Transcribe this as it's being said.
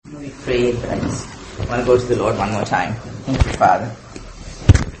pray, but I just want to go to the Lord one more time. Thank you, Father.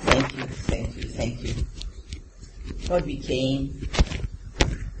 Thank you, thank you, thank you. Lord, we came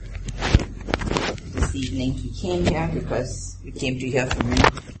this evening. We came here because we came to hear from you.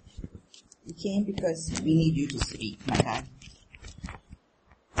 We came because we need you to speak, my God.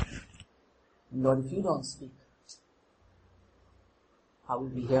 And Lord, if you don't speak, how will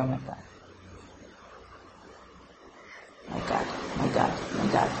we hear, my God? My God, my God,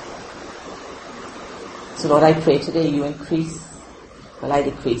 my God. So Lord, I pray today you increase while I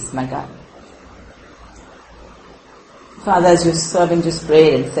decrease, my God. Father, as your servant just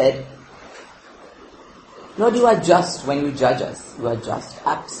prayed and said, Lord, you are just when you judge us. You are just,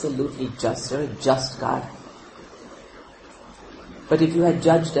 absolutely just. You're a just God. But if you had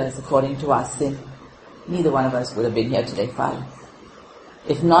judged us according to our sin, neither one of us would have been here today, Father.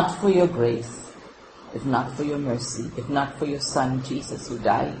 If not for your grace, if not for your mercy, if not for your Son, Jesus, who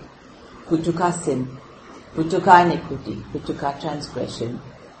died, who took our sin, who took our iniquity, who took our transgression,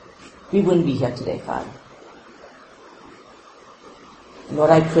 we wouldn't be here today, Father.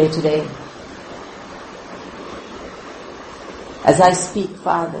 Lord, I pray today, as I speak,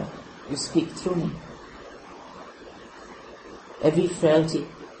 Father, you speak through me. Every frailty,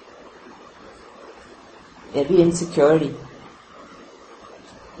 every insecurity,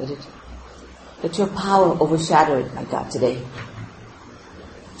 let your power overshadow it, my God, today.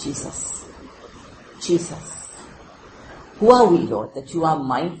 Jesus. Jesus. Who are we, Lord, that you are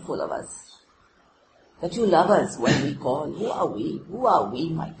mindful of us? That you love us when we call? Who are we? Who are we,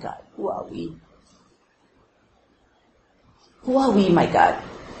 my God? Who are we? Who are we, my God?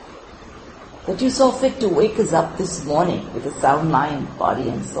 That you saw fit to wake us up this morning with a sound mind, body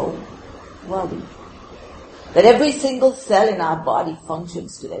and soul. Who are we? That every single cell in our body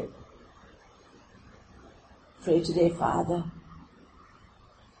functions today. Pray today, Father,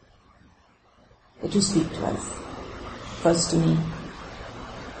 that you speak to us. First to me.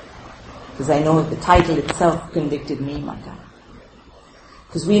 Because I know the title itself convicted me, my God.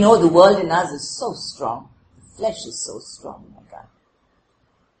 Because we know the world in us is so strong. The flesh is so strong, my God.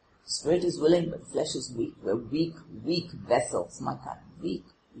 Spirit is willing, but flesh is weak. We're weak vessels, my God. Weak,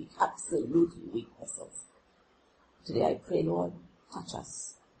 absolutely weak vessels. Today I pray, Lord, touch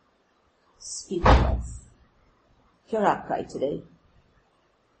us. Speak to us. Hear our cry today.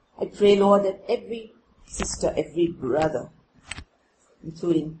 I pray, Lord, that every sister, every brother,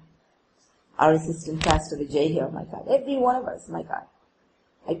 including our assistant pastor Vijay here, my God, every one of us, my God,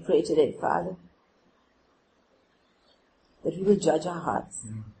 I pray today, Father, that we will judge our hearts.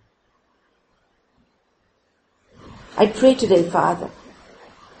 I pray today, Father,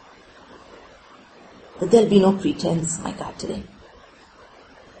 that there'll be no pretense, my God, today.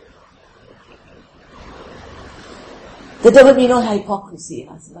 That there will be no hypocrisy in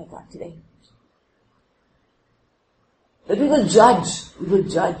us, my God, today. That we will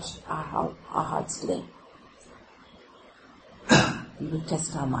judge our hearts today. We will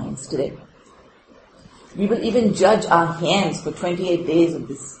test our minds today. We will even judge our hands for 28 days of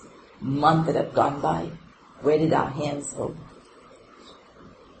this month that have gone by. Where did our hands go?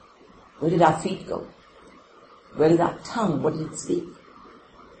 Where did our feet go? Where did our tongue, what did it speak?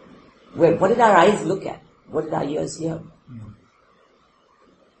 What did our eyes look at? What did our ears hear?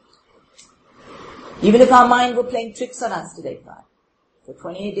 Even if our mind were playing tricks on us today, Father, for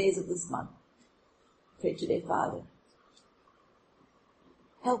 28 days of this month, pray today, Father,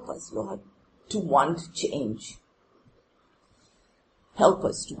 help us, Lord, to want change. Help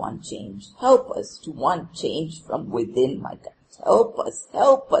us to want change. Help us to want change from within, my God. Help us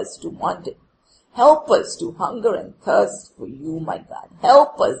to want it. Help us to hunger and thirst for you, my God.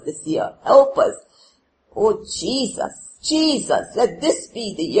 Help us this year. Help us. Oh, Jesus, let this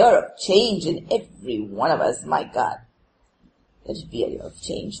be the year of change in every one of us, my God. Let it be a year of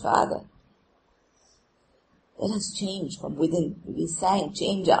change, Father. Let us change from within. We sang,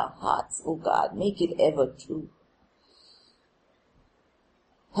 change our hearts, oh God, make it ever true.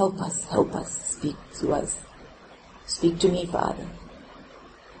 Help us, speak to us. Speak to me, Father,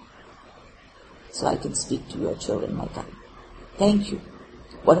 so I can speak to your children, my God. Thank you.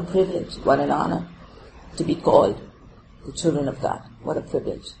 What a privilege, what an honor to be called the children of God. What a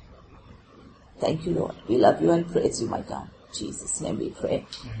privilege. Thank you, Lord. We love you and praise you, my God. In Jesus' name we pray.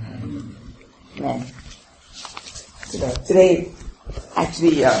 Amen. Today,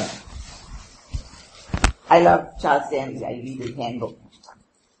 actually, I love Charles Stanley. I read his handbook.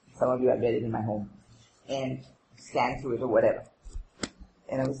 Some of you have read it in my home. And scanned through it or whatever.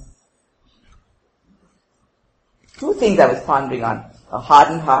 And it was two things I was pondering on. A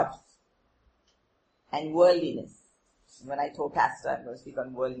hardened heart and worldliness. When I told Pastor I'm going to speak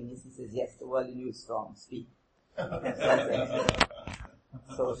on worldliness, he says, yes, the world in you is strong. Speak.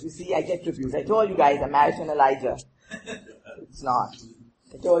 So, you see, I get confused. I told you guys I'm married to an Elijah. It's not.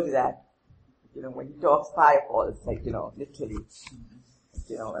 I told you that. When he talks, fire falls, literally.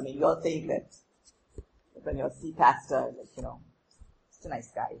 I mean, you all think that when you see Pastor, he's a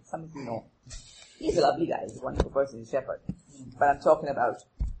nice guy. Some of you know. He's a lovely guy. He's a wonderful person. He's a shepherd. But I'm talking about,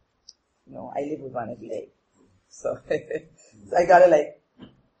 I live with one every day. So, so I gotta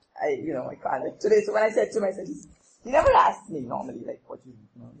I can't. Today, so when I said to him, I said, he never asks me normally, what he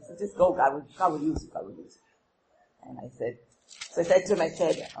said, just go, God will use you, God will use you. And I said to him,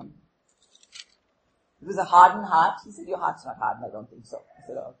 it was a hardened heart. He said, your heart's not hardened, I don't think so. I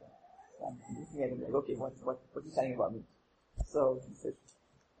said, oh, okay. So I'm looking at him okay, what are you telling about me? So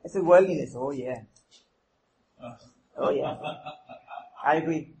I said, worldliness, oh yeah. Oh yeah. I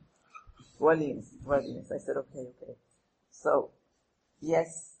agree. Worldliness. I said, okay. So,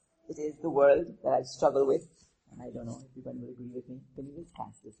 yes, it is the world that I struggle with. And I don't know if anyone will agree with me. Can you just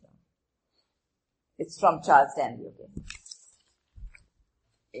pass this down? It's from Charles Stanley, okay?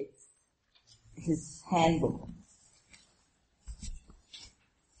 It's his handbook.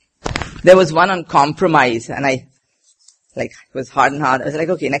 There was one on compromise, and I, it was hard and hard. I was like,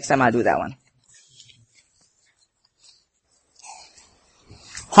 okay, next time I'll do that one.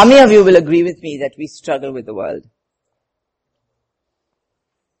 How many of you will agree with me that we struggle with the world?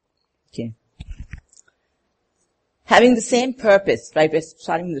 Okay. Having the same purpose, right? We're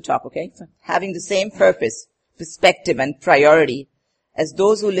starting from the top, okay? So having the same purpose, perspective, and priority as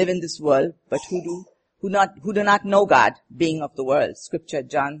those who live in this world, but who do not know God, being of the world. Scripture,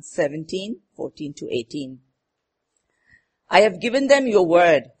 John 17:14-18. I have given them your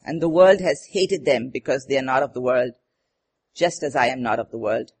word, and the world has hated them because they are not of the world, just as I am not of the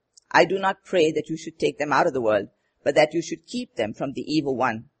world. I do not pray that you should take them out of the world, but that you should keep them from the evil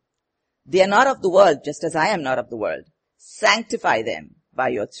one. They are not of the world, just as I am not of the world. Sanctify them by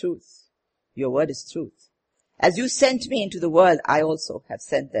your truth. Your word is truth. As you sent me into the world, I also have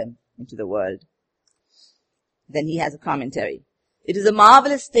sent them into the world. Then he has a commentary. It is a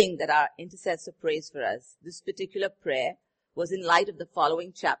marvelous thing that our intercessor prays for us. This particular prayer was in light of the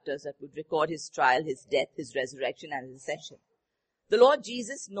following chapters that would record his trial, his death, his resurrection, and his ascension. The Lord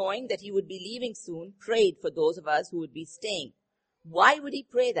Jesus, knowing that he would be leaving soon, prayed for those of us who would be staying. Why would he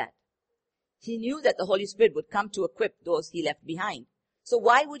pray that? He knew that the Holy Spirit would come to equip those he left behind. So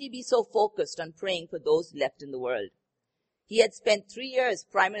why would he be so focused on praying for those left in the world? He had spent 3 years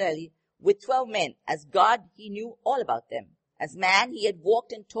primarily with 12 men. As God, he knew all about them. As man, he had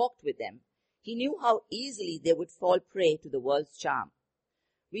walked and talked with them. He knew how easily they would fall prey to the world's charm.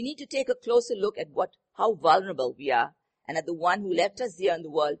 We need to take a closer look at how vulnerable we are, and at the one who left us here in the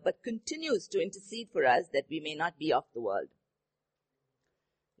world, but continues to intercede for us that we may not be of the world.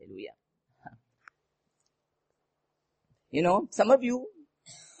 Hallelujah. Some of you,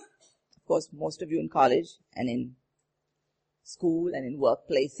 of course, most of you in college and in school and in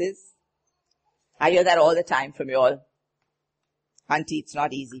workplaces, I hear that all the time from you all. Auntie, it's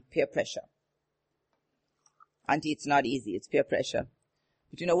not easy. Peer pressure. Auntie, it's not easy. It's peer pressure.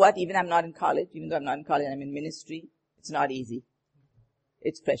 But you know what? Even though I'm not in college, I'm in ministry, it's not easy.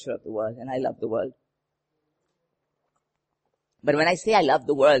 It's pressure of the world, and I love the world. But when I say I love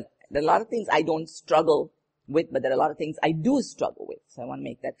the world, there are a lot of things I don't struggle with, but there are a lot of things I do struggle with. So I want to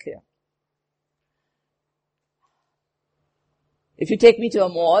make that clear. If you take me to a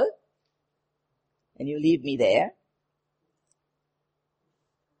mall and you leave me there,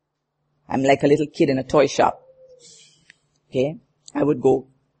 I'm like a little kid in a toy shop. Okay? I would go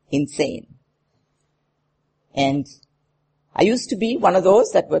insane. And I used to be one of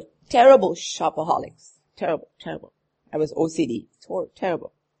those that were terrible shopaholics. Terrible. I was OCD.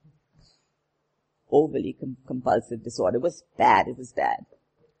 Terrible. Overly compulsive disorder. It was bad.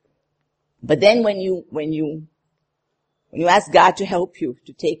 But then when you ask God to help you,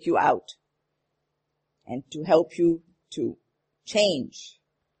 to take you out, and to help you to change,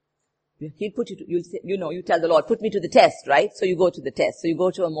 He'll put you tell the Lord, put me to the test, right? So you go to the test. So you go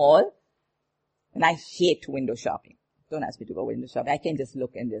to a mall, and I hate window shopping. Don't ask me to go window shopping. I can't just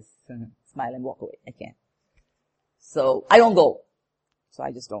look and just smile and walk away. I can't. So I don't go. So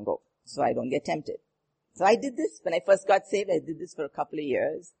I just don't go. So I don't get tempted. So I did this when I first got saved. I did this for a couple of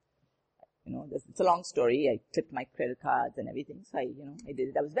years. It's a long story. I clipped my credit cards and everything. So I did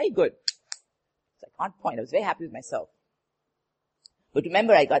it. I was very good. It's like on point. I was very happy with myself. But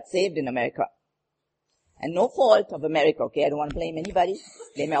remember, I got saved in America. And no fault of America, okay? I don't want to blame anybody.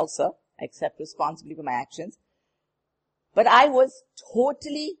 Blame Elsa. I accept responsibility for my actions. But I was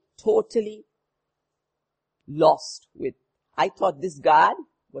totally lost with, I thought this God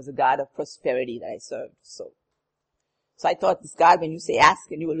was a God of prosperity that I served. So I thought this God, when you say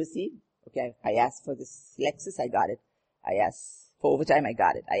ask and you will receive, okay, I asked for this Lexus, I got it. I asked for overtime, I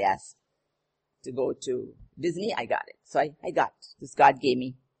got it. I asked to go to Disney, I got it. So I got, this God gave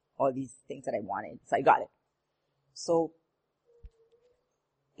me all these things that I wanted. So I got it. So,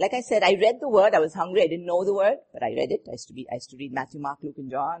 like I said, I read the word. I was hungry. I didn't know the word, but I read it. I used to read Matthew, Mark, Luke,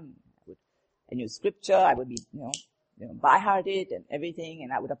 and John. I knew scripture. I would be, by heart it and everything,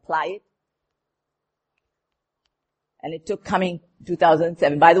 and I would apply it. And it took coming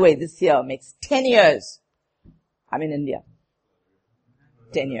 2007. By the way, this year makes 10 years. I'm in India.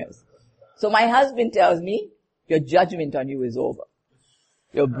 10 years. So my husband tells me, your judgment on you is over.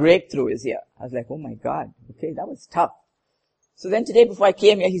 Your breakthrough is here. I was like, oh my God. Okay, that was tough. So then today before I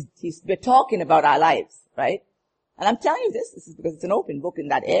came here, we're talking about our lives, right? And I'm telling you this is because it's an open book in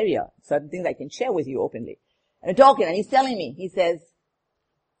that area. Certain things I can share with you openly. And we're talking and he's telling me, he says,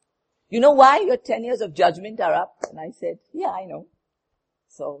 you know why your 10 years of judgment are up? And I said, yeah, I know.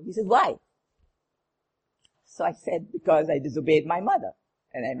 So he said, why? So I said, because I disobeyed my mother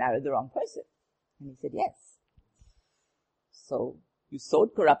and I married the wrong person. And he said, yes. So you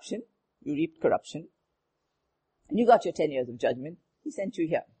sowed corruption, you reaped corruption, and you got your 10 years of judgment. He sent you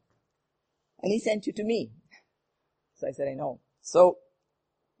here. And he sent you to me. So I said, I know. So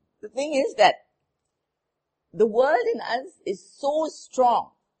the thing is that the world in us is so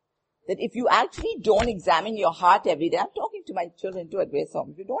strong that if you actually don't examine your heart every day, I'm talking to my children too at Grace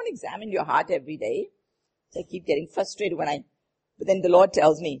Home, if you don't examine your heart every day, I keep getting frustrated but then the Lord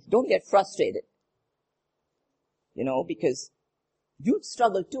tells me, don't get frustrated. Because you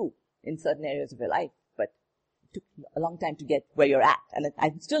struggle too in certain areas of your life, but it took a long time to get where you're at. And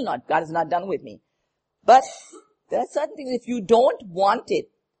I'm still not, God is not done with me. But there are certain things, if you don't want it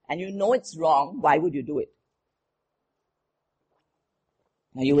and you know it's wrong, why would you do it?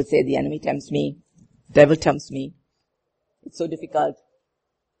 Now you would say the enemy tempts me, devil tempts me. It's so difficult.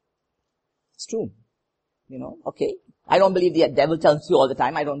 It's true. Okay. I don't believe the devil tempts you all the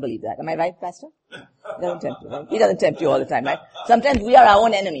time. I don't believe that. Am I right, Pastor? He doesn't tempt you, right? He doesn't tempt you all the time, right? Sometimes we are our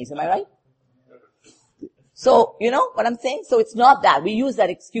own enemies. Am I right? So, what I'm saying? So it's not that. We use that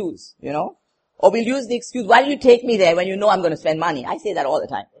excuse, or we'll use the excuse, why do you take me there when you know I'm going to spend money? I say that all the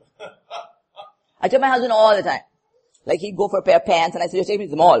time. I tell my husband all the time. Like he'd go for a pair of pants and I say, you're taking me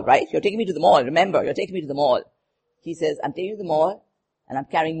to the mall, right? You're taking me to the mall. Remember, you're taking me to the mall. He says, I'm taking you to the mall and I'm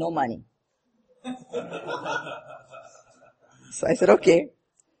carrying no money. So I said, okay.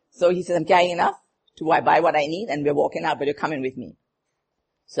 So he said, I'm carrying enough to buy what I need and we're walking out, but you're coming with me.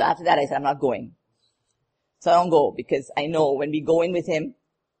 So after that I said, I'm not going. So I don't go because I know when we go in with him,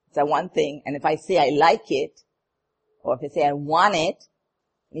 it's a one thing. And if I say I like it, or if I say I want it,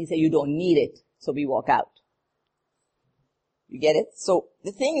 and he say you don't need it, so we walk out. You get it? So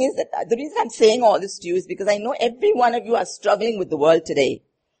the thing is that the reason I'm saying all this to you is because I know every one of you are struggling with the world today.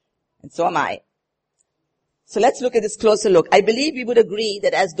 And so am I. So let's look at this closer look. I believe we would agree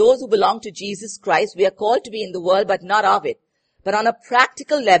that as those who belong to Jesus Christ, we are called to be in the world but not of it. But on a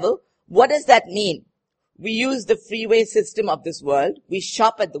practical level, what does that mean? We use the freeway system of this world. We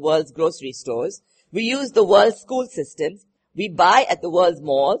shop at the world's grocery stores. We use the world's school systems. We buy at the world's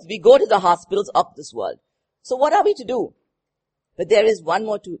malls. We go to the hospitals of this world. So what are we to do? But there is one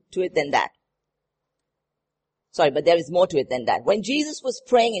more to it than that. But there is more to it than that. When Jesus was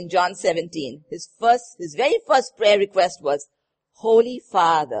praying in John 17, his very first prayer request was, Holy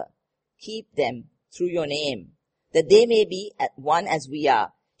Father, keep them through your name, that they may be at one as we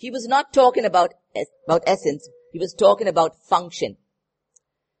are. He was not talking about essence. He was talking about function.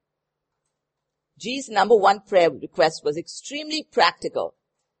 Jesus' number one prayer request was extremely practical.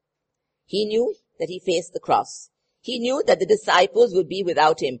 He knew that he faced the cross. He knew that the disciples would be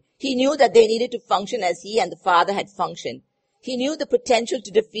without him. He knew that they needed to function as he and the Father had functioned. He knew the potential to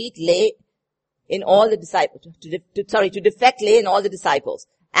defect lay in all the disciples,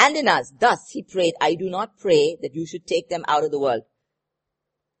 and in us. Thus he prayed, I do not pray that you should take them out of the world,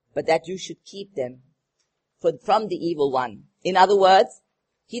 but that you should keep them from the evil one. In other words,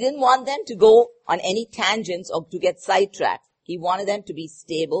 he didn't want them to go on any tangents or to get sidetracked. He wanted them to be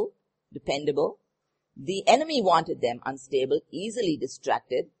stable, dependable. The enemy wanted them unstable, easily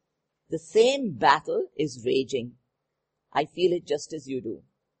distracted. The same battle is raging. I feel it just as you do.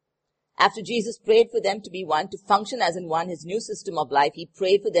 After Jesus prayed for them to be one, to function as in one, his new system of life, he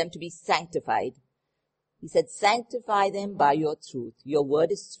prayed for them to be sanctified. He said, sanctify them by your truth. Your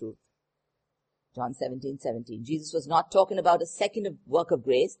word is truth. John 17:17. Jesus was not talking about a second work of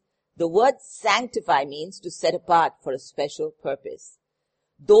grace. The word sanctify means to set apart for a special purpose.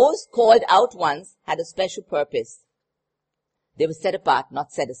 Those called out ones had a special purpose. They were set apart,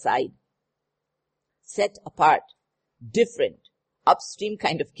 not set aside. Set apart. Different. Upstream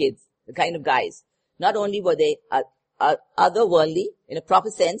kind of kids. The kind of guys. Not only were they otherworldly, in a proper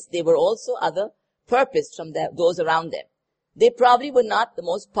sense, they were also other purpose from those around them. They probably were not the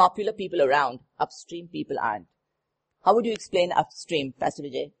most popular people around. Upstream people aren't. How would you explain upstream, Pastor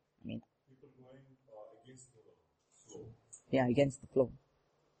Vijay? People going against the flow. Yeah, against the flow.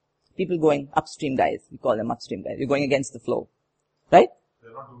 People going upstream guys. We call them upstream guys. You're going against the flow. Right?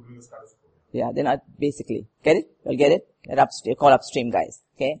 They're not doing the status quo. Yeah, they're not basically. Get it? You'll get it? They're upstream, called upstream guys.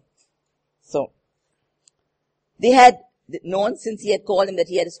 Okay? So, they had known since he had called him that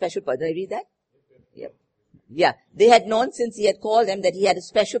he had a special purpose. Did I read that? Yep. Yeah. They had known since he had called them that he had a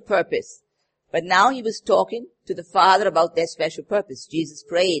special purpose. But now he was talking to the Father about their special purpose. Jesus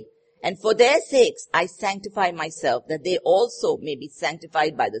prayed, and for their sakes I sanctify myself, that they also may be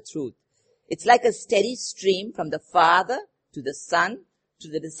sanctified by the truth. It's like a steady stream from the Father to the Son, to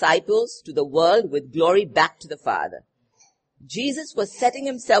the disciples, to the world, with glory back to the Father. Jesus was setting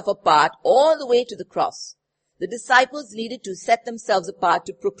himself apart all the way to the cross. The disciples needed to set themselves apart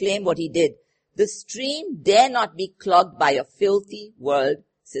to proclaim what he did. The stream dare not be clogged by a filthy world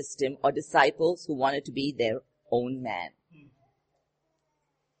system or disciples who wanted to be their own man.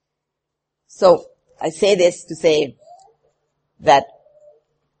 So, I say this to say that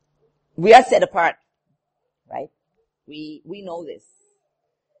we are set apart, right? We know this.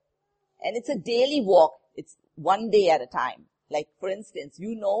 And it's a daily walk. It's one day at a time. Like, for instance,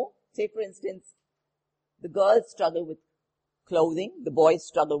 say for instance, the girls struggle with clothing, the boys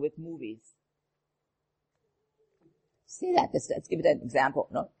struggle with movies. Say that, let's give it an example,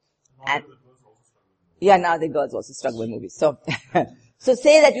 no? And, yeah, now the girls also struggle with movies. So, so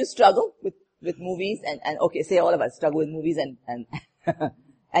say that you struggle with movies and okay, say all of us struggle with movies and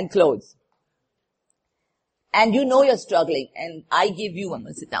and clothes. And you know you're struggling, and I'm going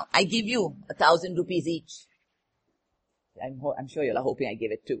to sit down. I give you 1,000 rupees each. I'm sure you're hoping I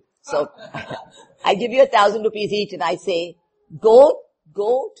give it too. So, I give you 1,000 rupees each and I say, go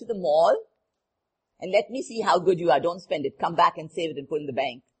to the mall and let me see how good you are. Don't spend it. Come back and save it and put it in the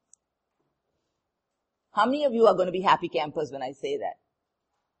bank. How many of you are going to be happy campers when I say that?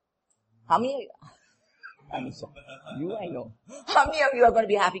 How many of you? I'm sorry. You, I know. How many of you are going to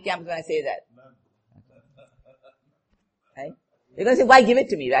be happy campers when I say that? Right? You're going to say, why give it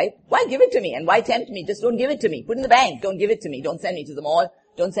to me, right? Why give it to me? And why tempt me? Just don't give it to me. Put it in the bank. Don't give it to me. Don't send me to the mall.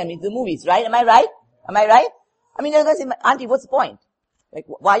 Don't send me to the movies, right? Am I right? Am I right? I mean, you're going to say, Auntie, what's the point? Like,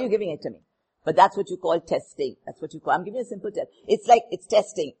 why are you giving it to me? But that's what you call testing. That's what you call, I'm giving you a simple test. It's like, it's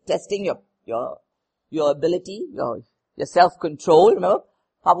testing your ability, your self-control. Remember?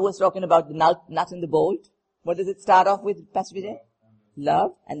 Papa was talking about the nut and the bolt. What does it start off with, Pastor Vijay?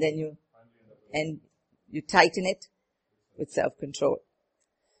 Love. And then you tighten it with self-control.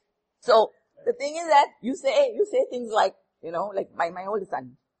 So, the thing is that you say things like, like my oldest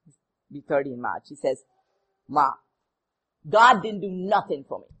son, he'll be 30 in March. He says, Ma, God didn't do nothing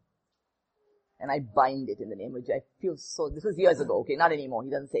for me. And I bind it in the name of Jesus. I feel so, this was years ago, okay, not anymore.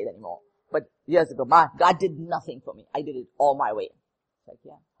 He doesn't say it anymore. But years ago, Ma, God did nothing for me. I did it all my way. It's like,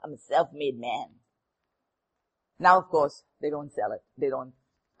 yeah, I'm a self-made man. Now, of course, they don't sell it. They don't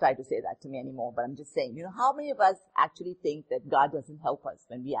try to say that to me anymore. But I'm just saying, how many of us actually think that God doesn't help us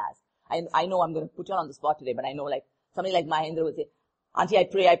when we ask? I know I'm going to put you on the spot today, but I know like, somebody like Mahendra will say, Auntie, I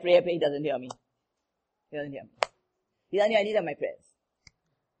pray. He doesn't hear me. He doesn't hear any of my prayers.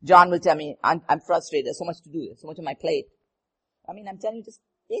 John will tell me, I'm frustrated. There's so much to do. There's so much on my plate. I mean, I'm telling you just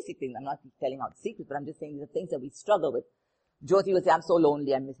basic things. I'm not telling out secrets, but I'm just saying these are things that we struggle with. Jyoti will say, I'm so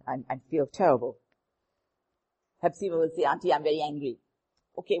lonely. I feel terrible. Hepzibah will say, Auntie, I'm very angry.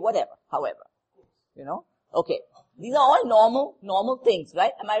 Okay, whatever. However. Okay. These are all normal things,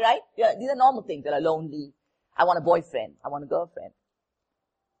 right? Am I right? Yeah, these are normal things that are lonely. I want a boyfriend. I want a girlfriend.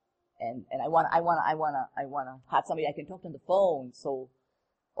 And I wanna have somebody I can talk to on the phone. So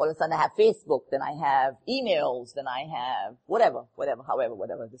all of a sudden I have Facebook, then I have emails, then I have whatever,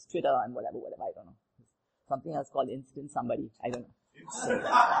 this Twitter and whatever, I don't know. Something else called instant somebody, I don't know.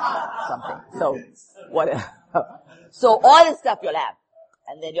 Something. So, whatever. So all this stuff you'll have.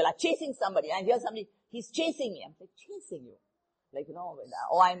 And then you're like chasing somebody, and I hear somebody, he's chasing me. I'm like, chasing you? Like,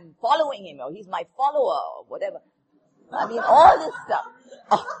 or I'm following him, or he's my follower, or whatever. I mean, all this stuff.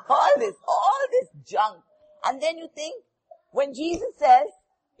 All this junk. And then you think, when Jesus says,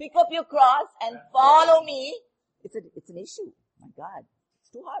 pick up your cross and follow me, it's an issue. My God, it's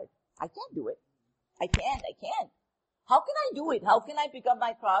too hard. I can't do it. I can't. How can I do it? How can I pick up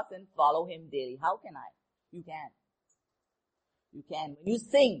my cross and follow him daily? How can I? You can. You can. When you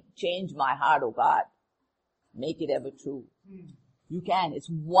sing, change my heart, oh God. Make it ever true. You can. It's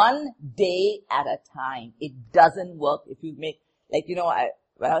one day at a time. It doesn't work if you make, like, when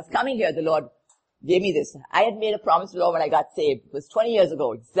I was coming here, the Lord gave me this. I had made a promise to the Lord when I got saved. It was 20 years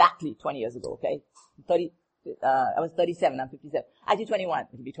ago, exactly 20 years ago, okay? I was 37, I'm 57. Actually 21,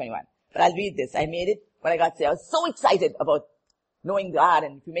 it'll be 21. But I'll read this. I made it when I got saved. I was so excited about knowing God,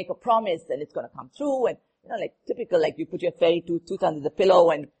 and if you make a promise, then it's gonna come through, and, like typical, like you put your fairy tooth under the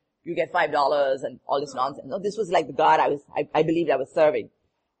pillow and you get $5 and all this nonsense. No, this was like the God I believed I was serving.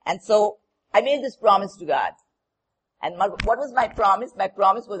 And so, I made this promise to God. And what was my promise? My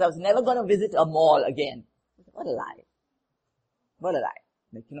promise was I was never gonna visit a mall again. What a lie. What a lie.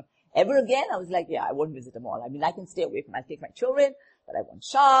 Like, ever again, I was like, yeah, I won't visit a mall. I mean, I can stay away from, I take my children, but I won't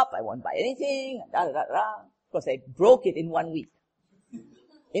shop, I won't buy anything, da da da da. Of course, I broke it in 1 week.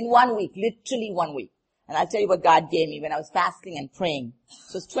 In 1 week, literally 1 week. And I'll tell you what God gave me when I was fasting and praying.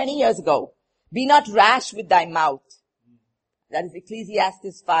 So it's 20 years ago. Be not rash with thy mouth. That is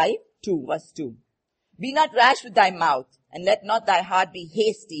Ecclesiastes 5:2, verse 2. Be not rash with thy mouth, and let not thy heart be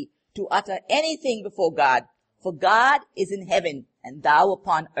hasty to utter anything before God. For God is in heaven, and thou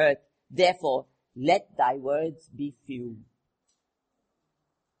upon earth. Therefore, let thy words be few.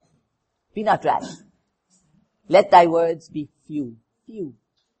 Be not rash. Let thy words be few. Few.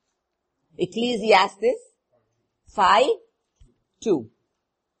 Ecclesiastes 5:2.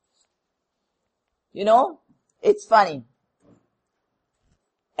 It's funny.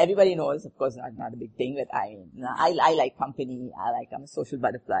 Everybody knows, of course, not a big thing, but I like company. I'm a social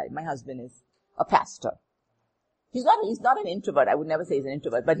butterfly. My husband is a pastor. He's not an introvert. I would never say he's an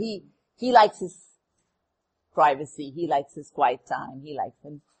introvert, but he likes his privacy. He likes his quiet time.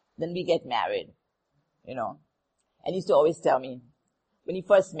 Then we get married, And he used to always tell me, when he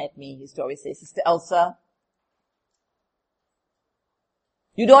first met me, he used to always say, Sister Elsa,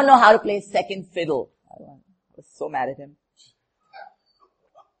 you don't know how to play second fiddle. I was so mad at him.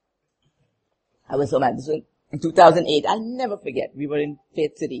 I was so mad. This was in 2008. I'll never forget. We were in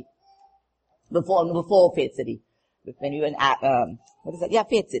Faith City. Before Faith City. When we were in,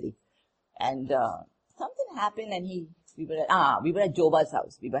 Faith City. And, something happened and we were at Joba's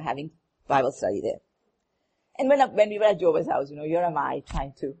house. We were having Bible study there. And when we were at Joba's house, here am I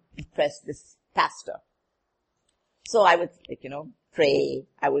trying to impress this pastor. So I would, pray.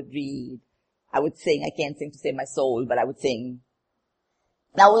 I would read. I would sing. I can't sing to save my soul, but I would sing.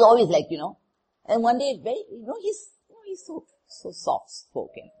 And I was always and one day, he's so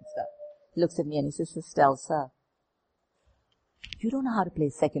soft-spoken and stuff. He looks at me and he says, Sister Elsa, you don't know how to play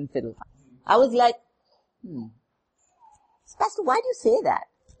second fiddle. I was like, Pastor, why do you say that?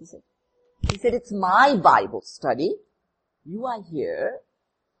 He said, it's my Bible study. You are here.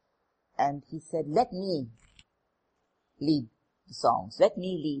 And he said, let me lead the songs. Let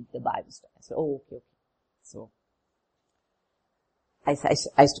me lead the Bible study. I said, oh, okay. So, I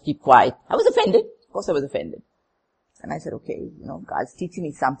used to keep quiet. I was offended. Of course I was offended. And I said, okay, God's teaching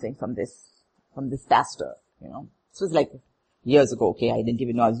me something from this pastor, This was like years ago, okay? I didn't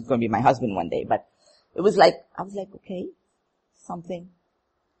even know I was going to be my husband one day, but it was like, I was like, okay, something.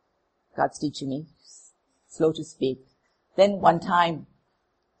 God's teaching me. Slow to speak. Then one time,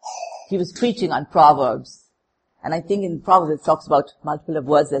 he was preaching on Proverbs. And I think in Proverbs it talks about multiple of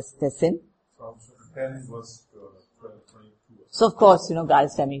words there's sin. Proverbs 10 verse 22. So of course, God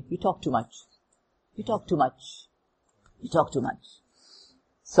is telling me, you talk too much. You talk too much. You talk too much.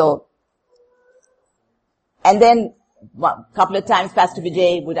 So, and then a couple of times Pastor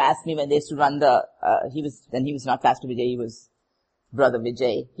Vijay would ask me when they used to run he was not Pastor Vijay, he was Brother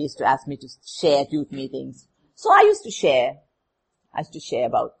Vijay. He used to ask me to share at youth meetings. So I used to share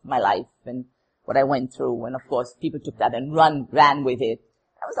about my life and what I went through. And of course, people took that and ran with it.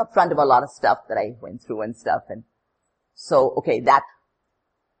 I was upfront about a lot of stuff that I went through and stuff. And so, okay, that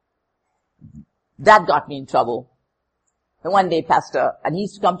got me in trouble. And one day, Pastor, and he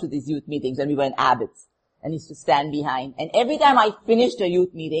used to come to these youth meetings and we were in Abbott's. And he used to stand behind. And every time I finished a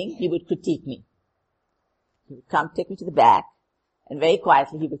youth meeting, he would critique me. He would come, take me to the back. And very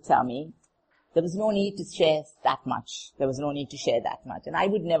quietly he would tell me, there was no need to share that much. There was no need to share that much. And I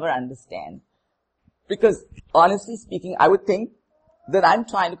would never understand. Because honestly speaking, I would think that I'm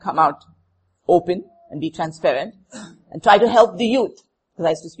trying to come out open and be transparent and try to help the youth. Because I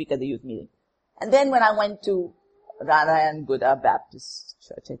used to speak at the youth meeting. And then when I went to Narayan Buddha Baptist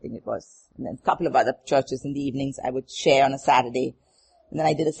Church, I think it was, and then a couple of other churches in the evenings, I would share on a Saturday. And then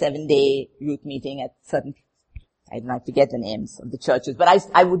I did a 7-day youth meeting at certain, I don't know, I forget the names of the churches, but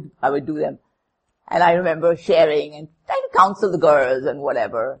I would do them. And I remember sharing and trying to counsel the girls and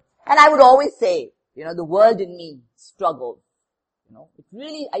whatever. And I would always say, the world in me struggled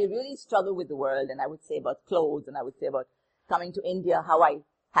I really struggle with the world, and I would say about clothes, and I would say about coming to India, how I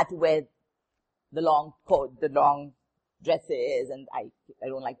had to wear the long coat, the long dresses, and I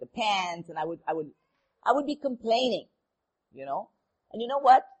don't like the pants, and I would be complaining, And you know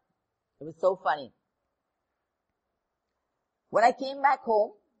what? It was so funny. When I came back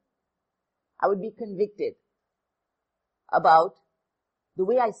home, I would be convicted about the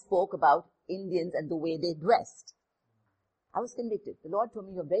way I spoke about Indians and the way they dressed. I was convicted. The Lord told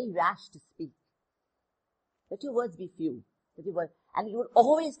me, you're very rash to speak. Let your words be few. And it would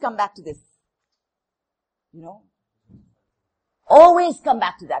always come back to this. Always come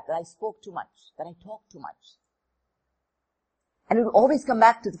back to that I spoke too much, that I talked too much. And it would always come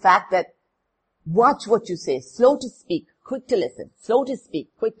back to the fact that watch what you say, slow to speak, quick to listen, slow to speak,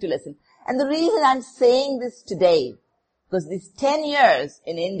 quick to listen. And the reason I'm saying this today, because these 10 years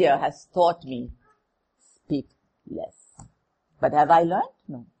in India has taught me, speak less. But have I learned?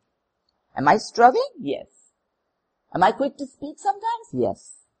 No. Am I struggling? Yes. Am I quick to speak sometimes?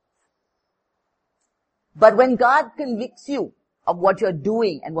 Yes. But when God convicts you of what you're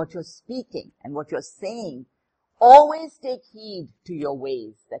doing and what you're speaking and what you're saying, always take heed to your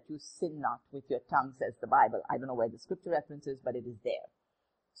ways, that you sin not with your tongue, says the Bible. I don't know where the scripture reference is, but it is there.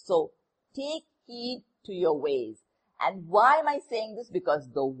 So, take heed to your ways. And why am I saying this? Because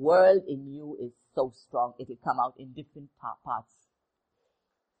the world in you is so strong. It will come out in different parts.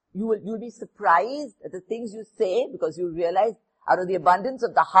 You'll be surprised at the things you say, because you realize out of the abundance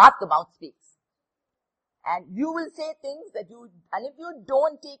of the heart, the mouth speaks. And you will say things and if you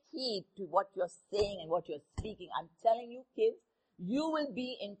don't take heed to what you're saying and what you're speaking, I'm telling you, kids, you will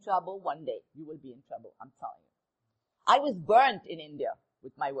be in trouble one day. You will be in trouble, I'm telling you. I was burnt in India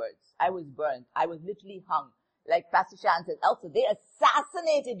with my words. I was burnt. I was literally hung. Like Pastor Shan says, Elsa, they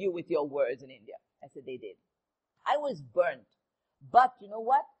assassinated you with your words in India. I said, they did. I was burnt. But you know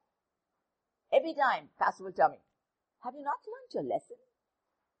what? Every time, Pastor will tell me, have you not learned your lesson?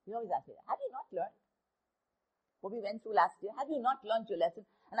 He always asks me, have you not learned what we went through last year? Have you not learned your lesson?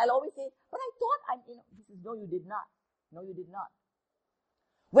 And I'll always say, but I thought he says, no, you did not. No, you did not.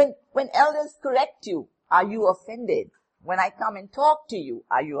 When elders correct you, are you offended? When I come and talk to you,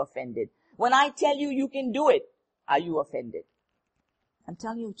 are you offended? When I tell you you can do it, are you offended? I'm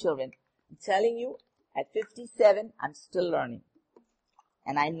telling you, children, I'm telling you, at 57, I'm still learning.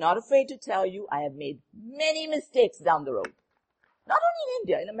 And I'm not afraid to tell you I have made many mistakes down the road. Not only in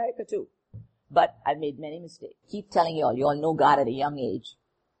India, in America too. But I've made many mistakes. Keep telling you all know God at a young age.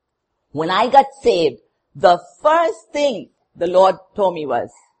 When I got saved, the first thing the Lord told me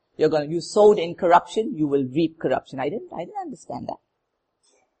was, you sowed in corruption, you will reap corruption. I didn't understand that.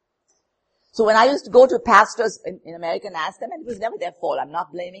 So when I used to go to pastors in America and ask them, and it was never their fault. I'm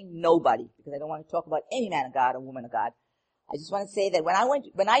not blaming nobody, because I don't want to talk about any man of God or woman of God. I just want to say that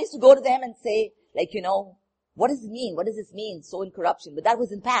when I used to go to them and say, what does it mean? What does this mean? So in corruption. But that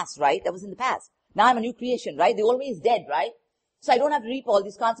was in the past, right? That was in the past. Now I'm a new creation, right? The old me is dead, right? So I don't have to reap all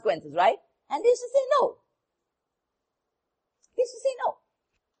these consequences, right? And they used to say no. They used to say no.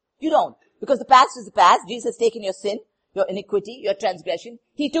 You don't. Because the past is the past. Jesus has taken your sin, your iniquity, your transgression.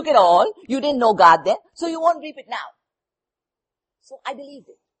 He took it all. You didn't know God then. So you won't reap it now. So I believed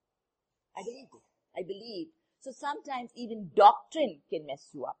it. I believed. So sometimes even doctrine can mess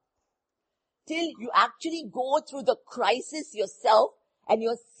you up. Till you actually go through the crisis yourself and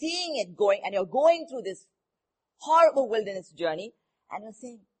you're seeing it going and you're going through this horrible wilderness journey and you're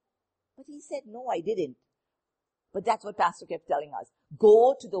saying, but he said, no, I didn't. But that's what Pastor kept telling us.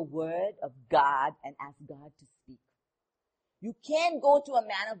 Go to the Word of God and ask God to speak. You can't go to a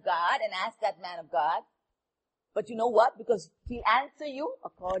man of God and ask that man of God. But you know what? Because he'll answer you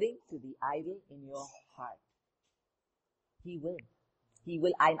according to the idol in your heart. He will. He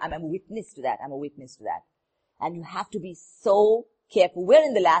will. I'm a witness to that. And you have to be so careful. We're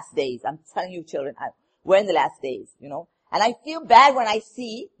in the last days. I'm telling you, children, we're in the last days, And I feel bad when I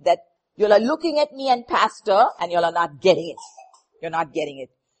see that you are looking at me and pastor and you are not getting it. You're not getting it.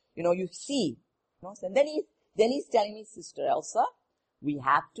 You see. And then he's telling me, Sister Elsa, we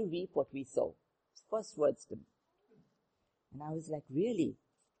have to reap what we sow. First words to me. And I was like, really?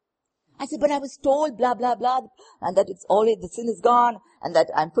 I said, but I was told blah, blah, blah, and that it's already, the sin is gone, and that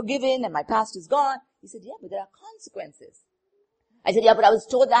I'm forgiven, and my past is gone. He said, yeah, but there are consequences. I said, yeah, but I was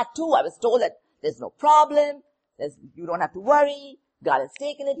told that too. I was told that there's no problem, you don't have to worry, God has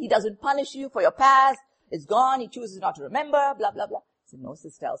taken it, He doesn't punish you for your past, it's gone, He chooses not to remember, blah, blah, blah. I said, no,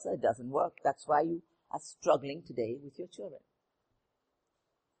 Sister Elsa, it doesn't work. That's why you are struggling today with your children.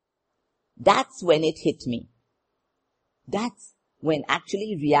 That's when it hit me. That's when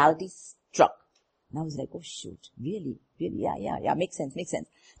actually reality struck. And I was like, oh shoot, really? Yeah, makes sense.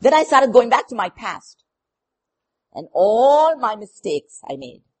 Then I started going back to my past. And all my mistakes I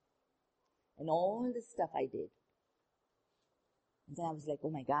made. And all the stuff I did. And then I was like, oh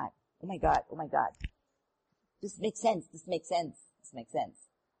my God. This makes sense.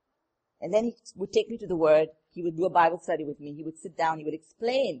 And then he would take me to the Word. He would do a Bible study with me. He would sit down. He would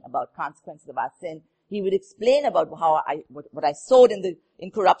explain about consequences of our sin. He would explain about how what I sowed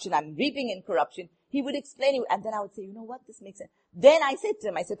in corruption, I'm reaping in corruption. He would explain it. And then I would say, you know what? This makes sense. Then I said to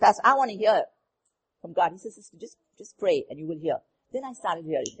him, Pastor, I want to hear from God. He says, sister, just pray and you will hear. Then I started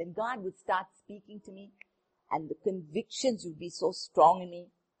hearing. Then God would start speaking to me and the convictions would be so strong in me.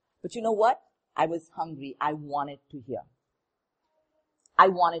 But you know what? I was hungry. I wanted to hear.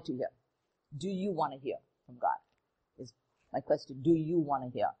 Do you want to hear from God? Is my question. Do you want to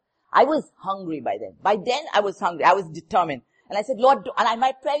hear? I was hungry by then. By then I was hungry. I was determined. And I said, Lord,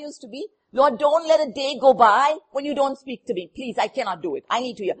 my prayer used to be, Lord, don't let a day go by when you don't speak to me. Please, I cannot do it. I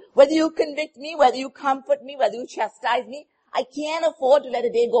need to hear. Whether you convict me, whether you comfort me, whether you chastise me, I can't afford to let a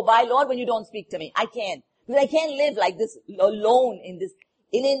day go by, Lord, when you don't speak to me. I can't. Because I can't live like this alone in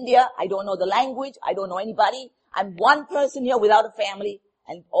India. I don't know the language. I don't know anybody. I'm one person here without a family.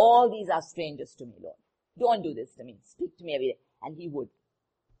 And all these are strangers to me, Lord. Don't do this to me. Speak to me every day. And he would.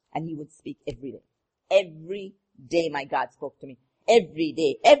 And he would speak every day. Every day my God spoke to me. Every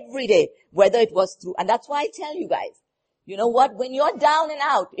day. Whether it was through. And that's why I tell you guys, you know what? When you're down and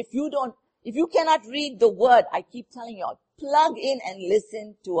out, if you cannot read the Word, I keep telling you all, plug in and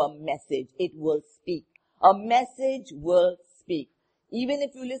listen to a message. It will speak. A message will speak. Even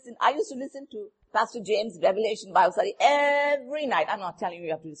if you listen, I used to listen to Pastor James' Revelation Bible study every night. I'm not telling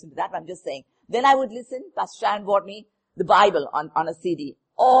you have to listen to that, but I'm just saying. Then I would listen. Pastor Sharon bought me the Bible on a CD.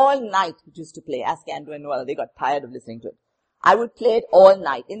 All night it used to play. Ask Andrew and Noel. They got tired of listening to it. I would play it all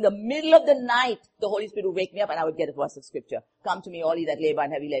night. In the middle of the night, the Holy Spirit would wake me up and I would get a verse of scripture. Come to me, all ye that labor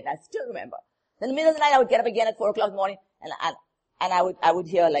and heavy laden. I still remember. In the middle of the night, I would get up again at 4 o'clock in the morning and I would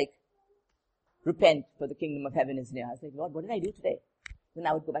hear like, repent, for the kingdom of heaven is near. I was like, Lord, what did I do today? Then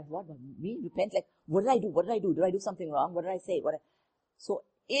I would go back, Lord, me? Repent? Like, what did I do? Did I do something wrong? What did I say? So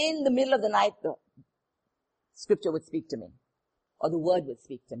in the middle of the night, the scripture would speak to me. Or the Word would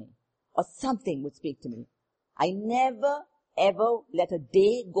speak to me. Or something would speak to me. I never, ever let a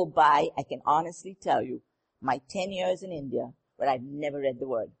day go by, I can honestly tell you, my 10 years in India, where I've never read the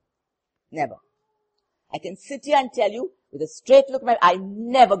Word. Never. I can sit here and tell you, with a straight look, I've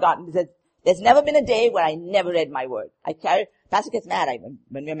never gotten, there's never been a day where I never read my Word. Pastor gets mad.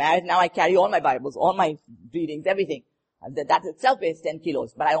 When we're married now, I carry all my Bibles, all my readings, everything. That itself weighs 10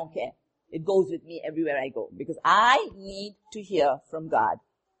 kilos, but I don't care. It goes with me everywhere I go because I need to hear from God.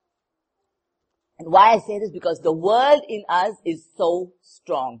 And why I say this, because the word in us is so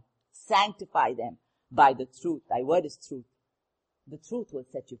strong. Sanctify them by the truth. Thy word is truth. The truth will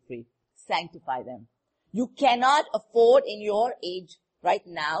set you free. Sanctify them. You cannot afford in your age right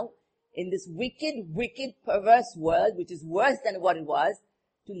now, in this wicked, perverse world, which is worse than what it was,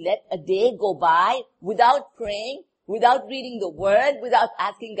 to let a day go by without praying, without reading the Word, without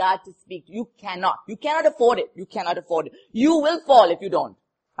asking God to speak. You cannot. You cannot afford it. You cannot afford it. You will fall if you don't.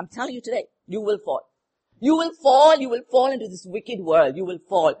 I'm telling you today, you will fall. You will fall into this wicked world. You will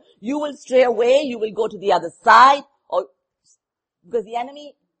fall. You will stray away. You will go to the other side. Because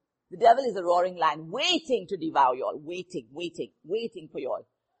the devil is a roaring lion, waiting to devour you all. Waiting for you all.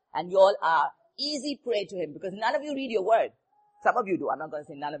 And you all are easy prey to him because none of you read your Word. Some of you do. I'm not going to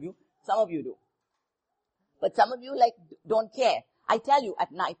say none of you. Some of you do. But some of you don't care. I tell you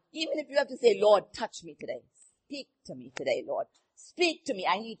at night, even if you have to say, Lord, touch me today. Speak to me today, Lord. Speak to me.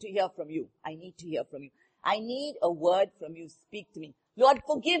 I need to hear from you. I need a word from you. Speak to me. Lord,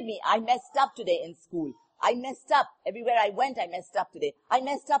 forgive me. I messed up today in school. I messed up. Everywhere I went, I messed up today. I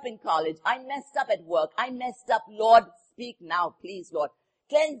messed up in college. I messed up at work. I messed up. Lord, speak now, please, Lord.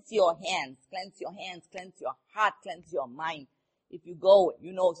 Cleanse your hands, cleanse your heart, cleanse your mind. If you go,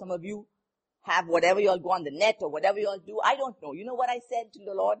 some of you have whatever you all go on the net or whatever you all do. I don't know. You know what I said to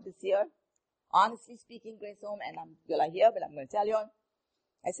the Lord this year? Honestly speaking, Grace Home, and you all are here, but I'm going to tell you all.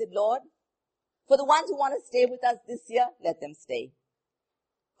 I said, Lord, for the ones who want to stay with us this year, let them stay.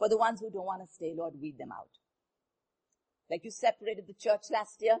 For the ones who don't want to stay, Lord, weed them out. Like you separated the church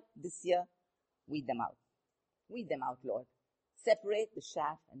last year, this year, weed them out. Weed them out, Lord. Separate the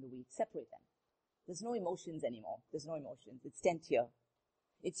chaff and the wheat. Separate them. There's no emotions anymore. There's no emotions. It's tent here.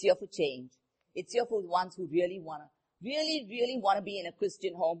 It's here for change. It's here for the ones who really want to be in a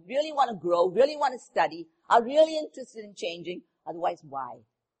Christian home, really want to grow, really want to study, are really interested in changing. Otherwise, why?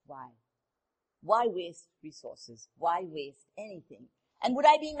 Why waste resources? Why waste anything? And would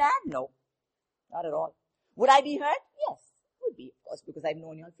I be mad? No. Not at all. Would I be hurt? Yes, would be, of course, because I've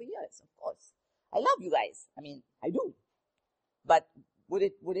known you all for years, of course. I love you guys. I mean, I do. But would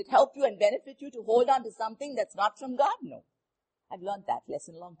it help you and benefit you to hold on to something that's not from God? No. I've learned that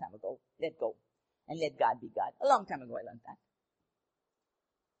lesson a long time ago. Let go. And let God be God. A long time ago I learned that.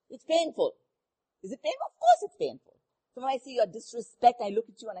 It's painful. Is it painful? Of course it's painful. So when I see your disrespect, I look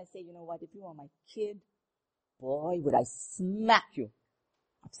at you and I say, you know what, if you were my kid, boy, would I smack you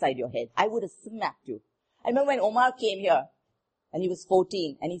upside your head. I would have smacked you. I remember when Omar came here, and he was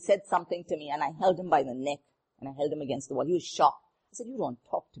 14, and he said something to me, and I held him by the neck, and I held him against the wall. He was shocked. I said, you don't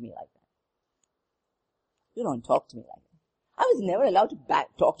talk to me like that. You don't talk to me like that. I was never allowed to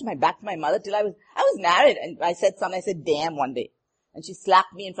talk to my mother till I was married, and I said something, I said, damn, one day. And she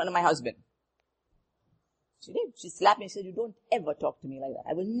slapped me in front of my husband. She did. She slapped me and said, you don't ever talk to me like that.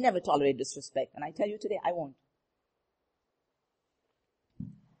 I will never tolerate disrespect. And I tell you today, I won't.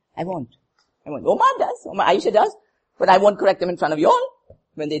 I won't. Omar does. Aisha does. But I won't correct them in front of you all.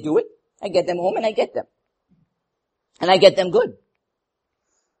 When they do it, I get them home and I get them. And I get them good.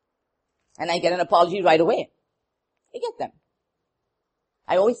 And I get an apology right away. I get them.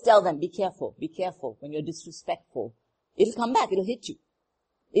 I always tell them, be careful when you're disrespectful. It'll come back, it'll hit you.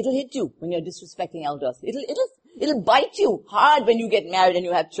 It'll hit you when you're disrespecting elders. It'll bite you hard when you get married and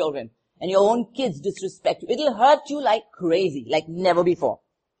you have children. And your own kids disrespect you. It'll hurt you like crazy, like never before.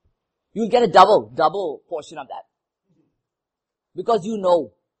 You'll get a double portion of that. Because you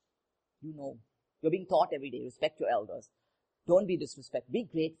know. You're being taught every day, respect your elders. Don't be disrespectful. Be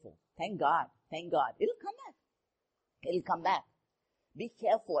grateful. Thank God. It'll come back. Be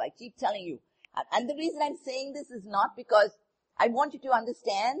careful. I keep telling you. And the reason I'm saying this is not because I want you to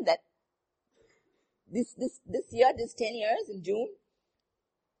understand that this year, this 10 years in June,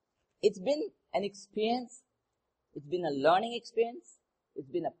 it's been an experience. It's been a learning experience. It's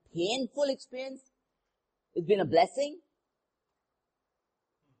been a painful experience. It's been a blessing.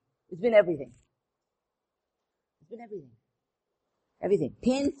 It's been everything. Everything.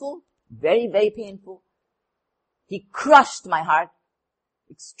 Painful. Very, very painful. He crushed my heart.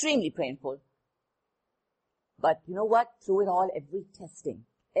 Extremely painful. But you know what? Through it all, every testing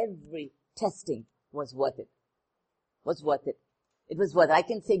was worth it. It was worth it. I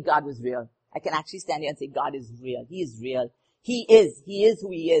can say God was real. I can actually stand here and say God is real. He is real. He is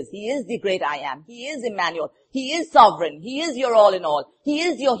who He is. He is the great I am. He is Emmanuel. He is sovereign. He is your all in all. He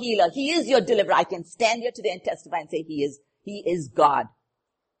is your healer. He is your deliverer. I can stand here today and testify and say He is God.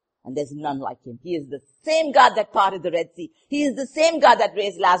 And there's none like Him. He is the same God that parted the Red Sea. He is the same God that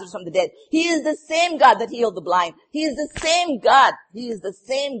raised Lazarus from the dead. He is the same God that healed the blind. He is the same God. He is the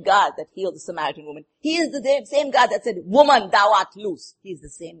same God that healed the Samaritan woman. He is the same God that said, woman, thou art loose. He is the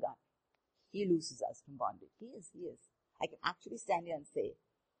same God. He looses us from bondage. He is. I can actually stand here and say,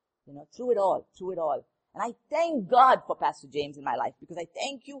 through it all. And I thank God for Pastor James in my life because I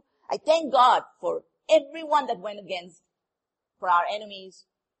thank God for everyone that went against, for our enemies,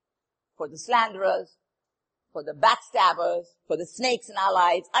 for the slanderers, for the backstabbers, for the snakes in our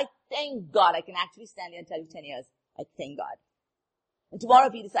lives. I thank God. I can actually stand here and tell you 10 years. I thank God. And tomorrow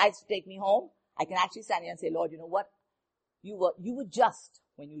if He decides to take me home, I can actually stand here and say, Lord, you know what? You were just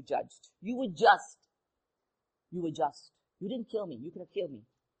when you judged. You were just. You didn't kill me. You could have killed me.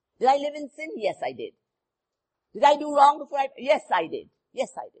 Did I live in sin? Yes, I did. Did I do wrong before Yes, I did.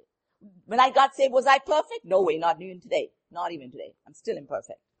 When I got saved, was I perfect? No way, not even today. I'm still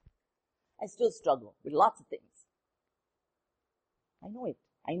imperfect. I still struggle with lots of things. I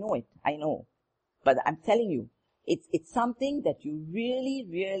know. But I'm telling you, it's something that you really,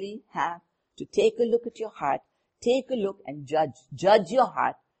 really have to take a look at your heart, take a look and judge. Judge your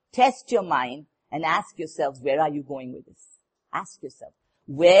heart, test your mind, and ask yourselves, where are you going with this? Ask yourself,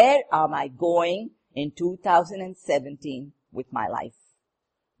 where am I going in 2017 with my life?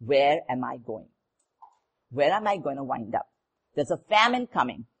 Where am I going? Where am I going to wind up? There's a famine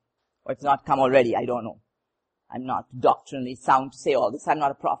coming. Or it's not come already, I don't know. I'm not doctrinally sound to say all this. I'm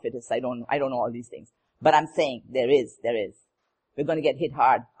not a prophetess. I don't know all these things. But I'm saying there is. We're going to get hit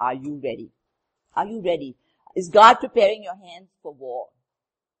hard. Are you ready? Is God preparing your hands for war?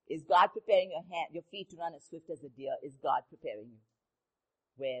 Is God preparing your feet to run as swift as a deer? Is God preparing you?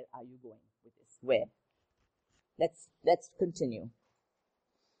 Where are you going with this? Where? Let's continue.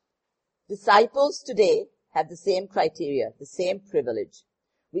 Disciples today have the same criteria, the same privilege.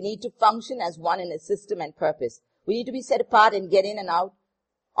 We need to function as one in a system and purpose. We need to be set apart and get in and out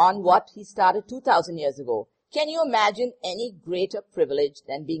on what He started 2,000 years ago. Can you imagine any greater privilege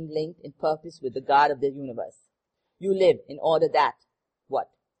than being linked in purpose with the God of the universe? You live in order that what?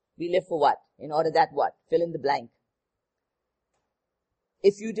 We live for what? In order that what? Fill in the blank.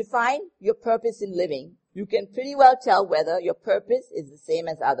 If you define your purpose in living, you can pretty well tell whether your purpose is the same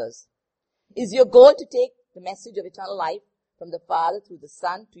as others. Is your goal to take the message of eternal life from the Father through the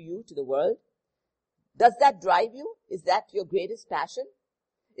Son to you, to the world? Does that drive you? Is that your greatest passion?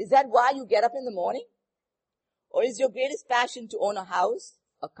 Is that why you get up in the morning? Or is your greatest passion to own a house,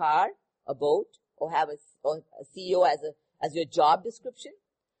 a car, a boat, or have a CEO as your job description?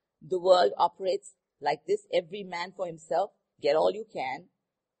 The world operates like this, every man for himself, get all you can.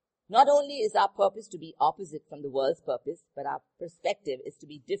 Not only is our purpose to be opposite from the world's purpose, but our perspective is to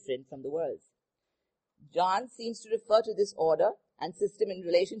be different from the world's. John seems to refer to this order and system in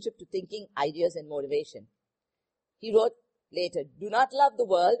relationship to thinking, ideas, and motivation. He wrote later, do not love the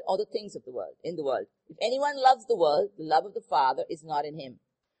world or the things of the world, in the world. If anyone loves the world, the love of the Father is not in him.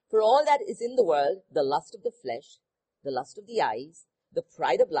 For all that is in the world, the lust of the flesh, the lust of the eyes, the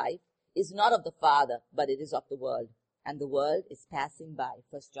pride of life, is not of the Father, but it is of the world. And the world is passing by.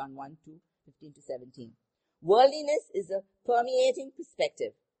 1 John 1, 2, 15 to 17. Worldliness is a permeating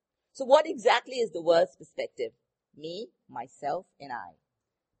perspective. So what exactly is the world's perspective? Me, myself, and I.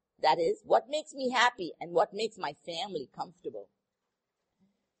 That is, what makes me happy and what makes my family comfortable.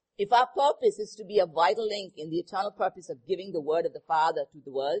 If our purpose is to be a vital link in the eternal purpose of giving the word of the Father to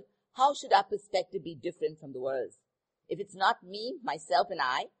the world, how should our perspective be different from the world's? If it's not me, myself, and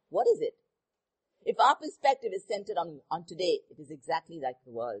I, what is it? If our perspective is centered on today, it is exactly like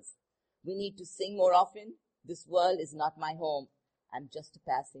the world's. We need to sing more often. This world is not my home. I'm just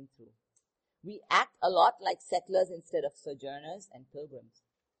passing through. We act a lot like settlers instead of sojourners and pilgrims.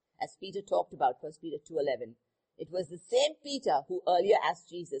 As Peter talked about, 1 Peter 2:11, it was the same Peter who earlier asked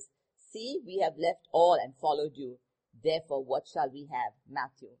Jesus, see, we have left all and followed you. Therefore, what shall we have?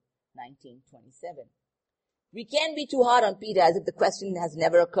 Matthew 19:27. We can't be too hard on Peter as if the question has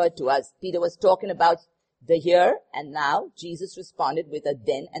never occurred to us. Peter was talking about the here and now. Jesus responded with a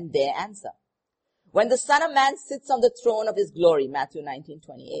then and there answer. When the Son of Man sits on the throne of his glory, Matthew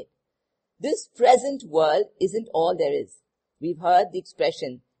 19:28. This present world isn't all there is. We've heard the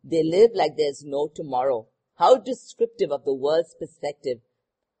expression, they live like there's no tomorrow. How descriptive of the world's perspective,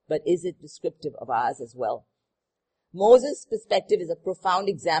 but is it descriptive of ours as well? Moses' perspective is a profound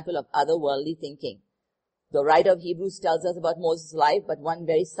example of otherworldly thinking. The writer of Hebrews tells us about Moses' life, but one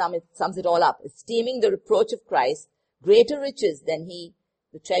very sums it all up. Esteeming the reproach of Christ greater riches than the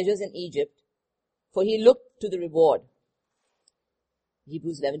treasures in Egypt, for he looked to the reward.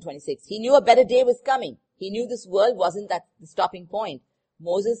 Hebrews 11:26. He knew a better day was coming. He knew this world wasn't the stopping point.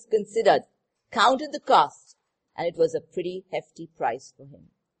 Moses counted the cost, and it was a pretty hefty price for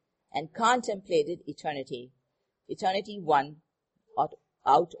him, and contemplated eternity. Eternity won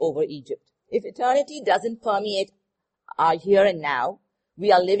out over Egypt. If eternity doesn't permeate our here and now,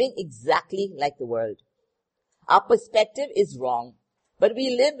 we are living exactly like the world. Our perspective is wrong, but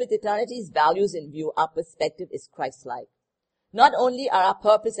we live with eternity's values in view. Our perspective is Christ-like. Not only are our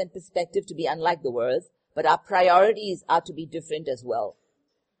purpose and perspective to be unlike the world's, but our priorities are to be different as well.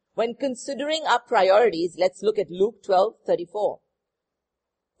 When considering our priorities, let's look at Luke 12:34.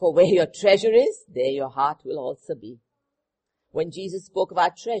 For where your treasure is, there your heart will also be. When Jesus spoke of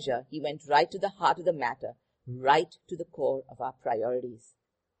our treasure, he went right to the heart of the matter, right to the core of our priorities.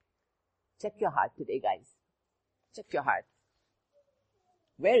 Check your heart today, guys. Check your heart.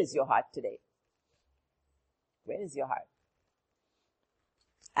 Where is your heart today? Where is your heart?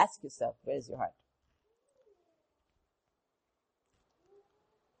 Ask yourself, where is your heart?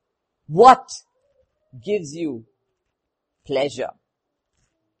 What gives you pleasure?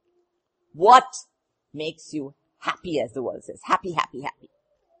 What makes you happy, as the world says? Happy, happy, happy.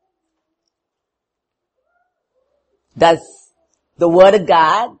 Does the word of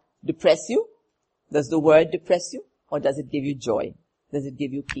God depress you? Does the word depress you? Or does it give you joy? Does it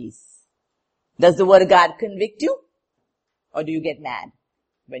give you peace? Does the word of God convict you? Or do you get mad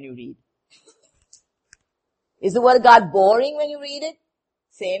when you read? Is the word of God boring when you read it?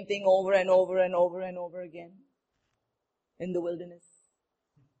 Same thing over and over and over and over again in the wilderness.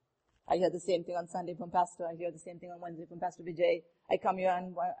 I hear the same thing on Sunday from Pastor. I hear the same thing on Wednesday from Pastor Vijay. I come here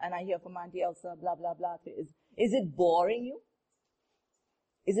and I hear from Auntie Elsa, blah, blah, blah. Is it boring you?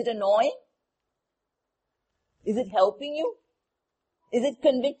 Is it annoying? Is it helping you? Is it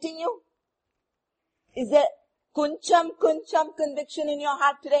convicting you? Is there kuncham conviction in your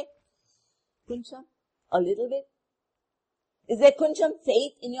heart today? Kuncham? A little bit? Is there kuncham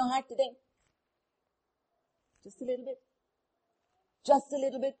faith in your heart today? Just a little bit. Just a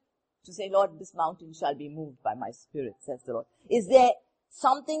little bit. To say, Lord, this mountain shall be moved by my spirit, says the Lord. Is there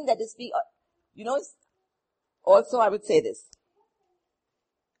something that is also I would say this.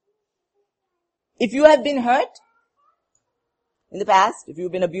 If you have been hurt, in the past, if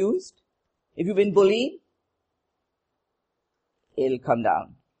you've been abused, if you've been bullied, it'll come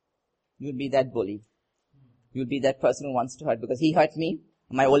down. You'll be that bully. You'll be that person who wants to hurt because he hurt me,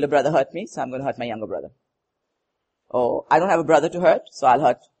 my older brother hurt me, so I'm going to hurt my younger brother. Or I don't have a brother to hurt, so I'll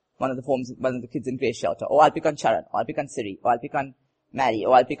hurt one of the kids in Grace Shelter. Or I'll pick on Charan, or I'll pick on Siri, or I'll pick on Mary,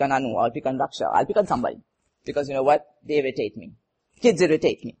 or I'll pick on Anu, or I'll pick on Raksha, I'll pick on somebody. Because you know what? They irritate me. Kids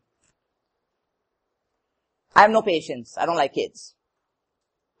irritate me. I have no patience. I don't like kids.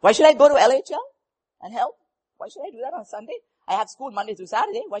 Why should I go to LHL and help? Why should I do that on Sunday? I have school Monday through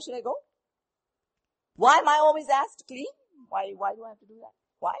Saturday. Why should I go? Why am I always asked to clean? Why do I have to do that?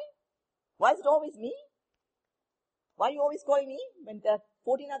 Why? Why is it always me? Why are you always calling me? When there are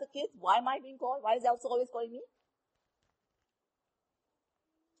 14 other kids, why am I being called? Why is Elsa always calling me?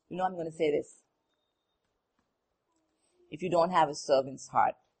 You know, I'm going to say this. If you don't have a servant's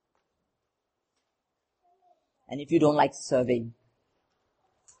heart, and if you don't like serving,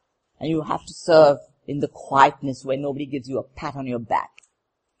 and you have to serve in the quietness where nobody gives you a pat on your back.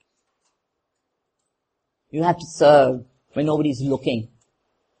 You have to serve when nobody's looking.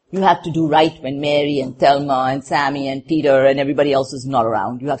 You have to do right when Mary and Thelma and Sammy and Peter and everybody else is not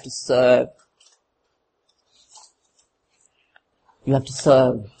around. You have to serve. You have to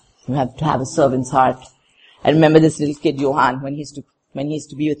serve. You have to have a servant's heart. I remember this little kid, Johan, when he used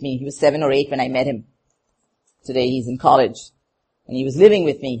to be with me. He was 7 or 8 when I met him. Today he's in college. And he was living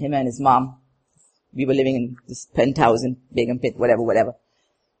with me, him and his mom. We were living in this penthouse in Begum Pit, whatever.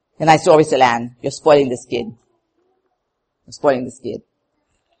 And I used to always tell Anne, you're spoiling this kid. You're spoiling this kid.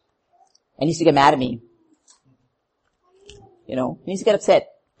 And he used to get mad at me. You know, he used to get upset.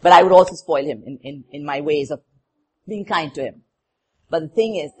 But I would also spoil him in my ways of being kind to him. But the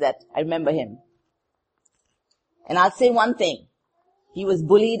thing is that I remember him. And I'll say one thing. He was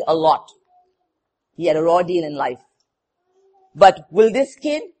bullied a lot. He had a raw deal in life. But will this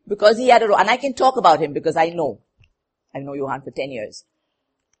kid, because he had and I can talk about him because I know Johan for 10 years.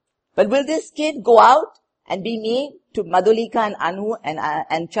 But will this kid go out and be mean to Madhulika and Anu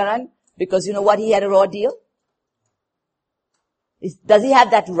and Charan because you know what, he had a raw deal? Does he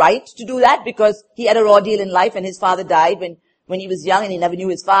have that right to do that because he had a raw deal in life and his father died when he was young and he never knew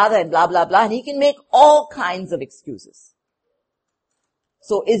his father and blah, blah, blah. And he can make all kinds of excuses.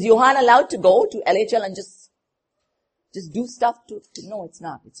 So is Johan allowed to go to LHL and just do stuff no, it's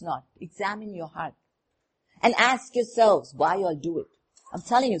not. It's not. Examine your heart. And ask yourselves why you all do it. I'm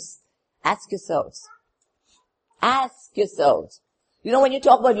telling you, ask yourselves. Ask yourselves. You know, when you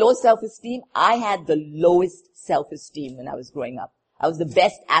talk about low self-esteem, I had the lowest self-esteem when I was growing up. I was the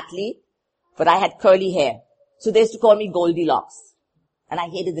best athlete, but I had curly hair. So they used to call me Goldilocks. And I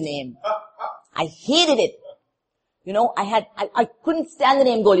hated the name. I hated it. You know, I couldn't stand the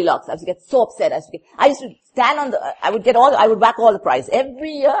name Goldilocks. I used to get so upset. I used to stand I would whack all the prizes.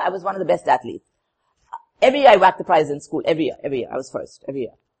 Every year, I was one of the best athletes. Every year, I whacked the prize in school. Every year. I was first. Every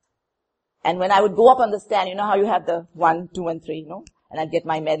year. And when I would go up on the stand, you know how you have the 1, 2, and 3, you know? And I'd get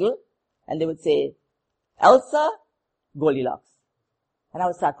my medal, and they would say, Elsa, Goldilocks. And I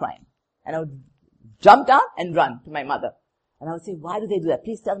would start crying. And I would jump down and run to my mother. And I would say, why do they do that?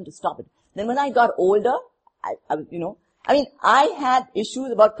 Please tell them to stop it. Then when I got older, I had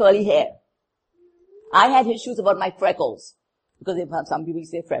issues about curly hair. I had issues about my freckles. Because some people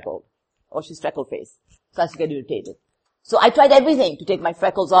say freckled. Or she's freckle face. So I used to get irritated. So I tried everything to take my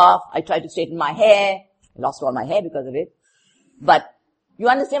freckles off. I tried to straighten my hair. I lost all my hair because of it. But you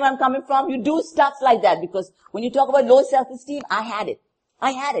understand where I'm coming from? You do stuff like that because when you talk about low self-esteem, I had it.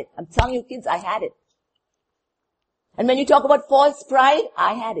 I'm telling you kids, I had it. And when you talk about false pride,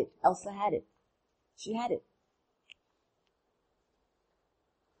 I had it. Elsa had it. She had it.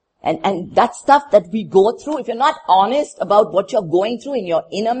 And that stuff that we go through, if you're not honest about what you're going through in your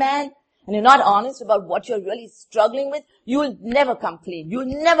inner man, and you're not honest about what you're really struggling with, you will never come clean. You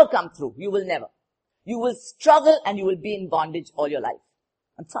will never come through. You will never. You will struggle and you will be in bondage all your life.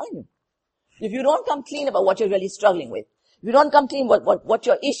 I'm telling you. If you don't come clean about what you're really struggling with, if you don't come clean what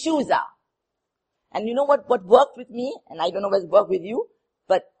your issues are, and you know what worked with me, and I don't know whether it worked with you,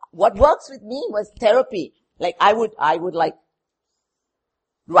 but what works with me was therapy. Like I would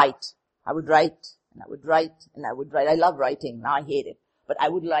write. I would write, and I would write, and I would write. I love writing. Now I hate it. But I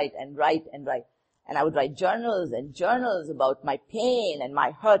would write and write and write. And I would write journals and journals about my pain and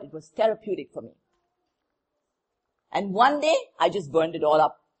my hurt. It was therapeutic for me. And one day, I just burned it all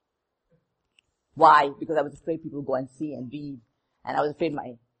up. Why? Because I was afraid people would go and see and read. And I was afraid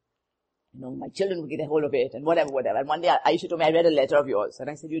my children would get a hold of it and whatever. And one day, Aisha told me, I read a letter of yours. And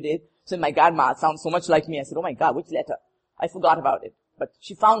I said, you did? So my grandma sounds so much like me. I said, oh my God, which letter? I forgot about it. But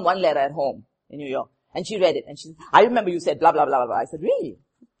she found one letter at home in New York. And she read it. And she said, I remember you said blah, blah, blah, blah. I said, really?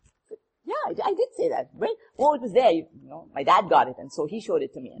 Yeah, I did say that. Right? Oh, it was there. My dad got it. And so he showed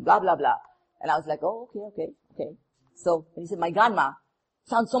it to me and blah, blah, blah. And I was like, oh, okay. So he said, my grandma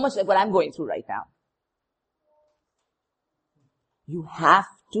sounds so much like what I'm going through right now. You have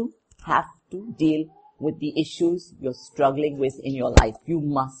to deal with the issues you're struggling with in your life. You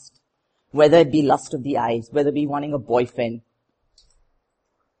must. Whether it be lust of the eyes, whether it be wanting a boyfriend.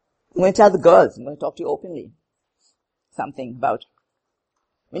 I'm going to tell the girls, I'm going to talk to you openly. Something about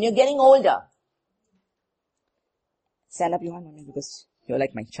when you're getting older. Stand up, Johan, because you're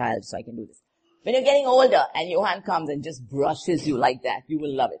like my child, so I can do this. When you're getting older and Johan comes and just brushes you like that, you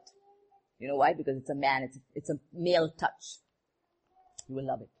will love it. You know why? Because it's a man, it's a male touch. You will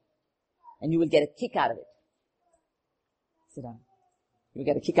love it. And you will get a kick out of it. Sit down. You'll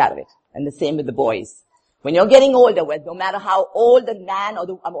get a kick out of it. And the same with the boys. When you're getting older, no matter how old the man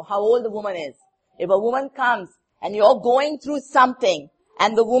or how old the woman is, if a woman comes and you're going through something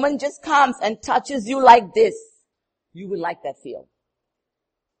and the woman just comes and touches you like this, you will like that feel.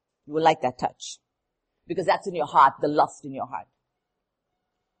 You will like that touch. Because that's in your heart, the lust in your heart.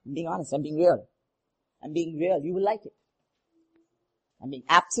 I'm being honest, I'm being real. I'm being real, you will like it. I'm being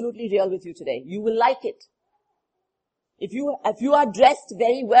absolutely real with you today. You will like it. If you are dressed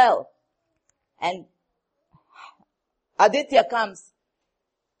very well and Aditya comes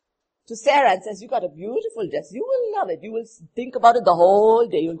to Sarah and says, you got a beautiful dress, you will love it. You will think about it the whole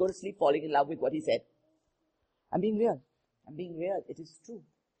day. You will go to sleep falling in love with what he said. I'm being real. I'm being real. It is true.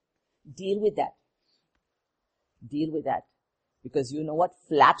 Deal with that. Deal with that. Because you know what?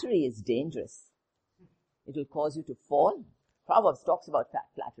 Flattery is dangerous. It will cause you to fall. Proverbs talks about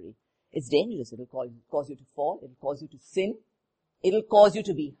flattery. It's dangerous. It will cause you to fall. It will cause you to sin. It will cause you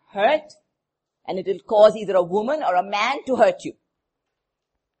to be hurt. And it will cause either a woman or a man to hurt you.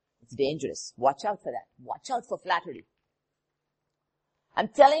 It's dangerous. Watch out for that. Watch out for flattery. I'm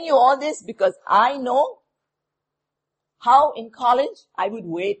telling you all this because I know how in college I would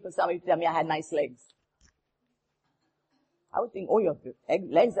wait for somebody to tell me I had nice legs. I would think, oh, your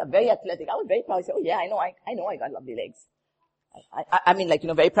legs are very athletic. I was very proud. I said, oh yeah, I know I got lovely legs. I mean,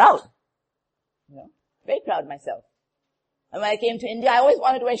 very proud. Very proud of myself. And when I came to India, I always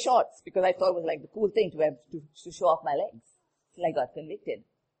wanted to wear shorts because I thought it was like the cool thing to wear to show off my legs. Till I got convicted.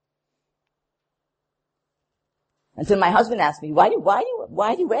 Until my husband asked me, why do you wear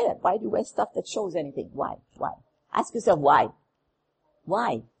that? Why do you wear stuff that shows anything? Why? Ask yourself why.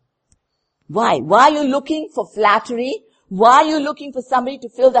 Why? Why are you looking for flattery? Why are you looking for somebody to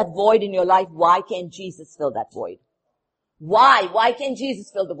fill that void in your life? Why can't Jesus fill that void? Why? Why can't Jesus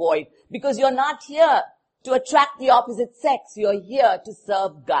fill the void? Because you're not here to attract the opposite sex. You're here to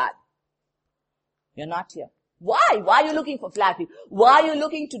serve God. You're not here. Why? Why are you looking for flattery? Why are you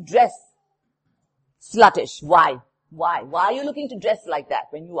looking to dress sluttish? Why? Why are you looking to dress like that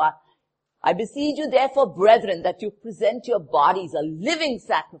when you are? I beseech you therefore, brethren, that you present your bodies a living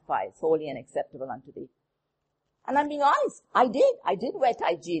sacrifice, holy and acceptable unto thee. And I'm being honest. I did wear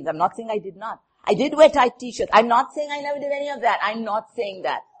tight jeans. I'm not saying I did not. I did wear tight t-shirts. I'm not saying I never did any of that. I'm not saying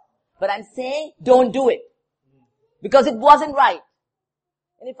that. But I'm saying don't do it. Because it wasn't right.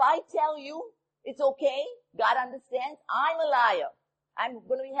 And if I tell you it's okay, God understands, I'm a liar. I'm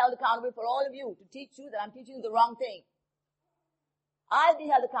going to be held accountable for all of you to teach you that I'm teaching you the wrong thing. I'll be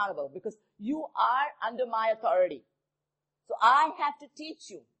held accountable because you are under my authority. So I have to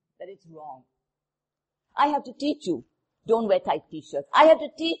teach you that it's wrong. I have to teach you, don't wear tight t-shirts. I have to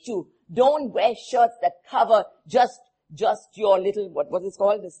teach you, don't wear shirts that cover just your little, what is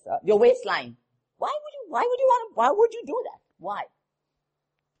called this, your waistline. Why would you do that? Why?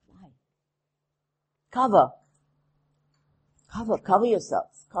 Cover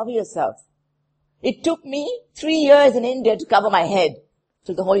yourselves. Cover yourselves. It took me 3 years in India to cover my head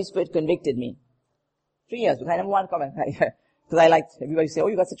till the Holy Spirit convicted me. 3 years, because I never want to cover my hair. Because I like, everybody say, oh,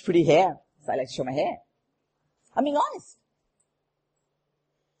 you got such pretty hair. So I like to show my hair. I'm being honest.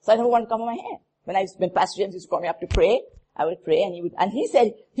 So I never want to cover my hair. When Pastor James used to call me up to pray, I would pray and he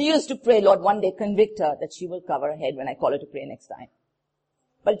said, he used to pray, Lord, one day convict her that she will cover her head when I call her to pray next time.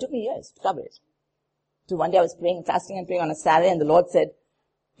 But it took me years to cover it. So one day I was praying, fasting and praying on a Saturday and the Lord said,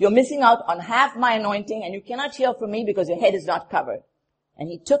 you're missing out on half my anointing and you cannot hear from me because your head is not covered. And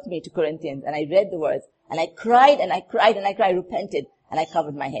he took me to Corinthians and I read the words and I cried and I cried and I cried, repented and I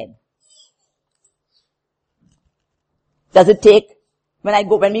covered my head. Does it take, when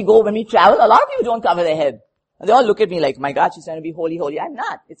we travel, a lot of people don't cover their head. And they all look at me like, my God, she's trying to be holy, holy. I'm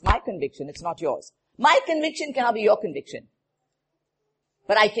not. It's my conviction. It's not yours. My conviction cannot be your conviction.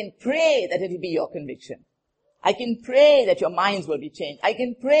 But I can pray that it will be your conviction. I can pray that your minds will be changed. I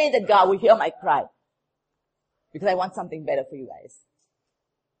can pray that God will hear my cry. because I want something better for you guys.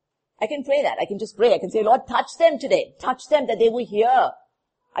 I can pray that. I can just pray. I can say, Lord, touch them today. Touch them that they will hear.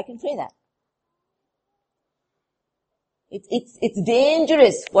 I can pray that. It's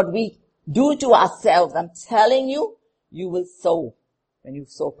dangerous what we do to ourselves. I'm telling you, you will sow when you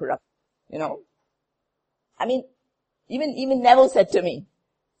sow corrupt. You know? I mean, even Neville said to me,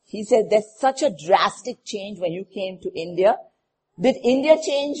 he said, there's such a drastic change when you came to India. Did India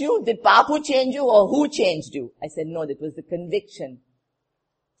change you? Did Papu change you? Or who changed you? I said, no, that was the conviction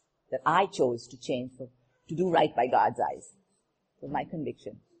that I chose to change, to do right by God's eyes. It was my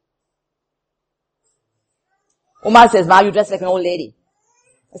conviction. Umar says, Ma, you dress like an old lady.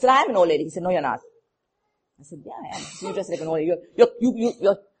 I said, I am an old lady. He said, no, you're not. I said, yeah, I am. So you dress like an old lady.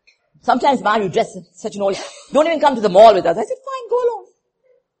 You're sometimes, Ma, you dress such an old lady. Don't even come to the mall with us. I said, fine, go alone.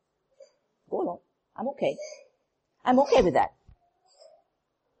 Go alone. I'm okay. I'm okay with that.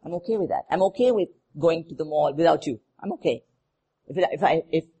 I'm okay with that. I'm okay with going to the mall without you. I'm okay.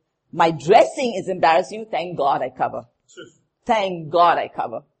 If my dressing is embarrassing you, thank God I cover. Thank God I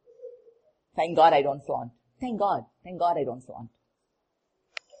cover. Thank God I don't flaunt. Thank God. Thank God I don't flaunt.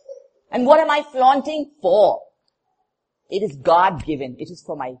 And what am I flaunting for? It is God-given. It is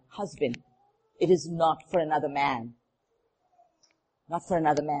for my husband. It is not for another man. Not for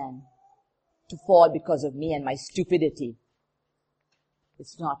another man to fall because of me and my stupidity.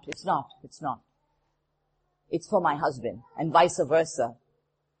 It's not. It's for my husband and vice versa.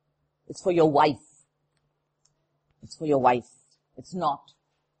 It's for your wife. It's for your wife. It's not.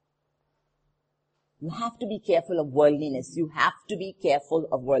 You have to be careful of worldliness. You have to be careful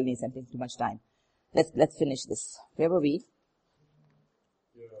of worldliness. I'm taking too much time. Let's finish this. Where were we?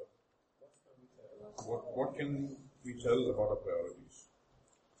 Yeah. What can we tell about our priorities?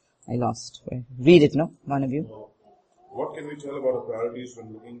 I lost. Read it, no? One of you. What can we tell about our priorities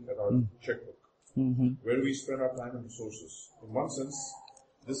when looking at our checkbook? Where do we spend our time and resources? In one sense,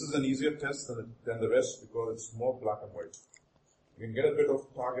 this is an easier test than the rest because it's more black and white. We can get a bit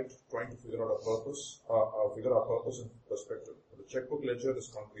of target trying to figure out our purpose and perspective. But the checkbook ledger is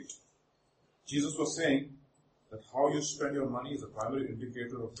concrete. Jesus was saying that how you spend your money is a primary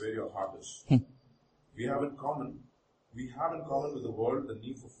indicator of where your heart is. We have in common with the world the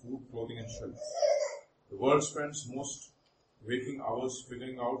need for food, clothing, and shelter. The world spends most waking hours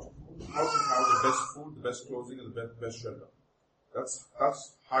figuring out how to have the best food, the best clothing, and the best shelter. That's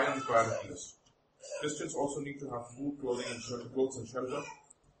high on the priority list. Christians also need to have food, clothes and shelter.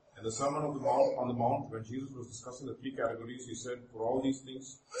 In the Sermon on the Mount, when Jesus was discussing the three categories, he said, for all these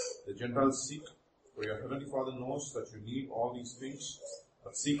things, the Gentiles seek, for your heavenly Father knows that you need all these things,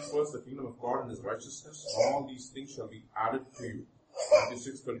 but seek first the kingdom of God and His righteousness, and all these things shall be added to you.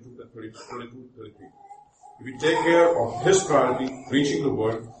 Matthew 6:32-33. If we take care of His priority, reaching the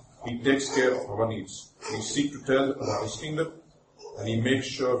world, He takes care of our needs. We seek to tell about His kingdom, and He makes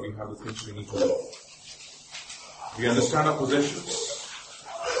sure we have the things we need to live. We understand our possessions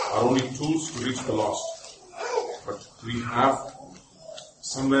are only tools to reach the lost. But we have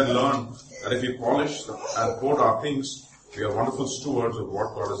somewhere learned that if we polish and hoard our things, we are wonderful stewards of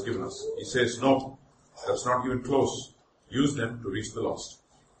what God has given us. He says, no, that's not even close. Use them to reach the lost.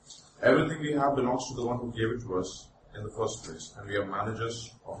 Everything we have belongs to the one who gave it to us in the first place, and we are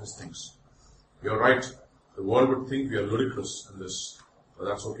managers of His things. You're right. The world would think we are ludicrous in this, but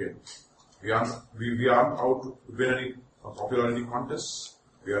that's okay. We aren't out to win any popularity contests.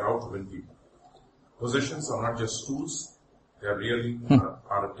 We are out to win people. Possessions are not just tools; they are really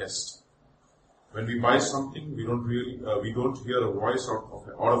are a test. When we buy something, we don't hear a voice out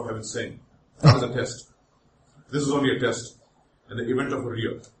of heaven saying, "That is a test. This is only a test." In the event of a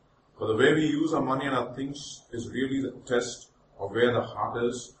real, but the way we use our money and our things is really the test of where the heart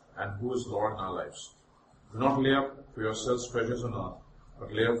is and who is Lord in our lives. Do not lay up for yourselves treasures on earth,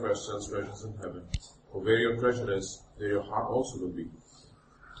 but lay up for yourselves treasures in heaven. For where your treasure is, there your heart also will be.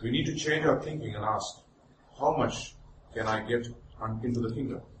 We need to change our thinking and ask, how much can I get into the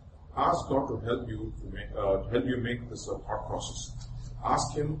kingdom? Ask God to help you make this a thought process.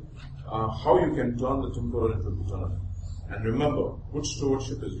 Ask Him how you can turn the temporal into eternal. And remember, good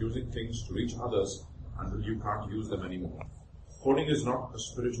stewardship is using things to reach others until you can't use them anymore. Hoarding is not a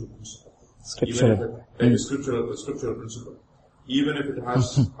spiritual principle. Scriptural principle. Even if it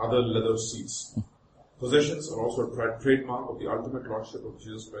has other leather seats. Possessions are also a trademark of the ultimate lordship of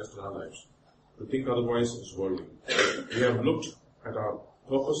Jesus Christ in our lives. To think otherwise is worldly. We have looked at our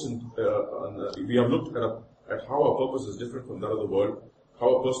purpose at how our purpose is different from that of the world,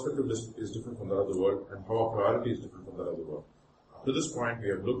 how our perspective is different from that of the world, and how our priority is different from that of the world. Up to this point, we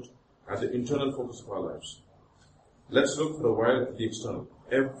have looked at the internal focus of our lives. Let's look for a while at the external.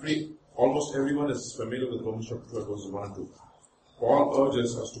 Almost everyone is familiar with Romans chapter 12, verses 1 and 2. Paul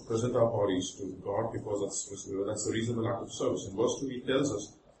urges us to present our bodies to God because that's the reasonable act of service. In verse 2, he tells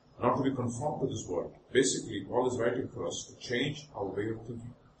us not to be conformed to this world. Basically, Paul is writing for us to change our way of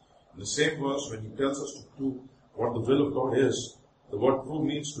thinking. In the same verse, when he tells us to prove what the will of God is, the word prove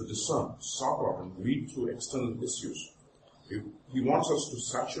means to discern, sort out, and read through external issues. He wants us to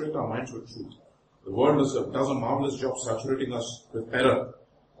saturate our minds with truth. The world does a marvelous job saturating us with error.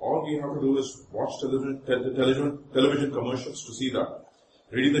 All we have to do is watch television commercials to see that.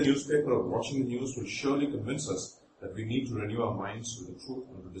 Reading the newspaper or watching the news will surely convince us that we need to renew our minds with the truth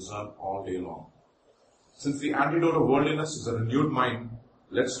and to discern all day long. Since the antidote of worldliness is a renewed mind,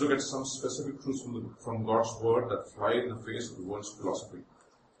 let's look at some specific truths from God's word that fly in the face of the world's philosophy.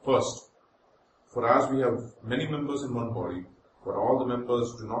 First, for as we have many members in one body, but all the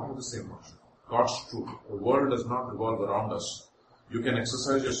members do not have the same function. God's truth. The world does not revolve around us. You can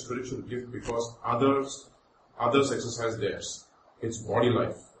exercise your spiritual gift because others exercise theirs. It's body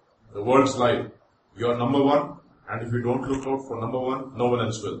life. The world's life. You're number one, and if you don't look out for number one, no one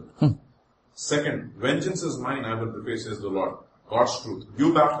else will. Second, vengeance is mine, I will repay, says the Lord. God's truth.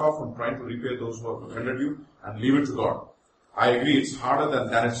 You back off from trying to repay those who have offended you and leave it to God. I agree, it's harder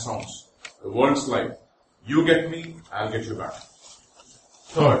than it sounds. The world's life. You get me, I'll get you back.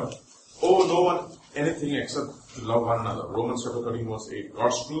 Third, owe no one anything except to love one another. Romans chapter 13 verse 8.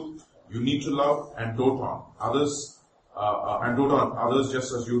 God's truth, you need to love and dote on others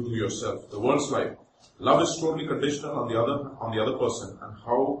just as you do yourself. The world's life. Love is totally conditional on the other person and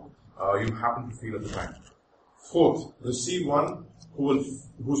how you happen to feel at the time. Fourth, receive one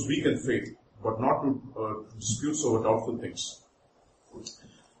who's weak in faith, but not to disputes over doubtful things.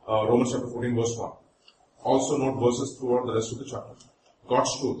 Romans chapter 14 verse 1. Also note verses throughout the rest of the chapter.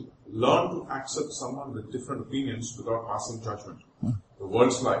 God's truth. Learn to accept someone with different opinions without passing judgment. The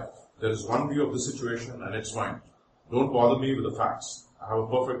world's life. There is one view of the situation and it's mine. Don't bother me with the facts. I have a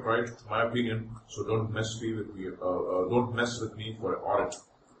perfect right to my opinion, so don't mess with me for an audit.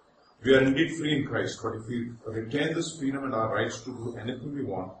 We are indeed free in Christ, but if we retain this freedom and our rights to do anything we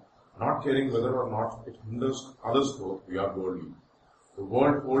want, not caring whether or not it hinders others' growth, we are worldly. The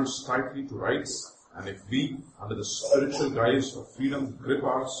world holds tightly to rights, and if we, under the spiritual guise of freedom, grip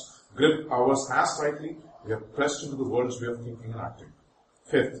ours as tightly, we are pressed into the world's way of thinking and acting.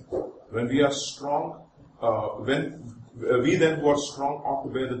 Fifth, when we are strong, we then who are strong ought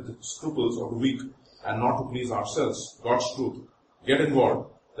to bear the scruples of the weak and not to please ourselves. God's truth. Get involved.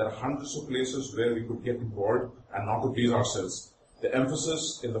 There are hundreds of places where we could get involved and not to please ourselves. The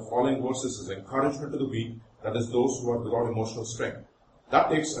emphasis in the following verses is encouragement to the weak, that is those who are without emotional strength. That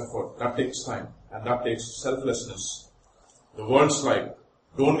takes effort, that takes time, and that takes selflessness. The world's life.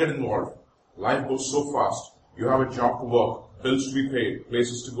 Don't get involved. Life goes so fast. You have a job to work, bills to be paid,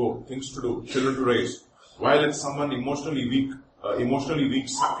 places to go, things to do, children to raise. While it's someone emotionally weak,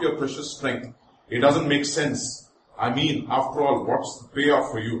 sap your precious strength. It doesn't make sense. I mean, after all, what's the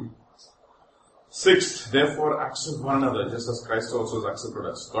payoff for you? Sixth, therefore accept one another just as Christ also has accepted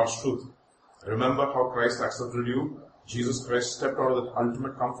us. God's truth. Remember how Christ accepted you? Jesus Christ stepped out of the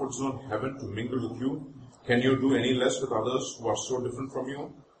ultimate comfort zone, heaven, to mingle with you. Can you do any less with others who are so different from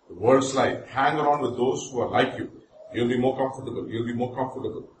you? The world's life. Hang around with those who are like you. You'll be more comfortable. They'll be more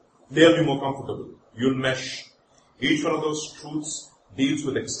comfortable. You'll mesh. Each one of those truths deals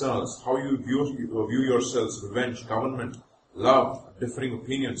with externals, how you view yourselves, revenge, government, love, differing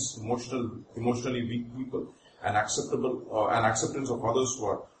opinions, emotionally weak people, and acceptance of others who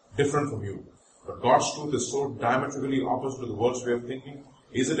are different from you. But God's truth is so diametrically opposite to the world's way of thinking.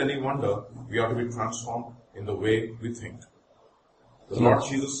 Is it any wonder we are to be transformed in the way we think? The Lord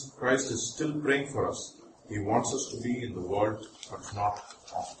Jesus Christ is still praying for us. He wants us to be in the world, but not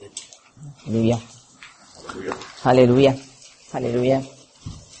of it. Hallelujah. Hallelujah. Hallelujah. Hallelujah.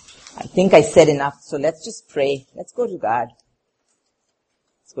 I think I said enough, so let's just pray. Let's go to God.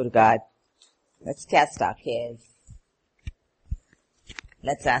 Let's go to God. Let's cast our cares.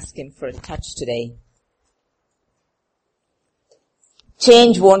 Let's ask Him for a touch today.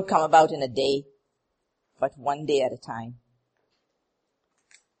 Change won't come about in a day, but one day at a time.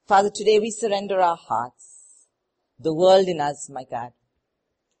 Father, today we surrender our hearts, the world in us, my God,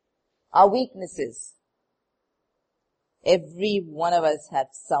 our weaknesses. Every one of us has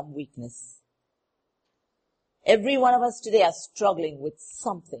some weakness. Every one of us today are struggling with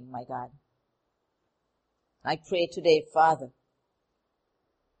something, my God. I pray today, Father,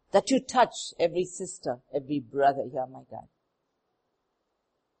 that you touch every sister, every brother here, my God.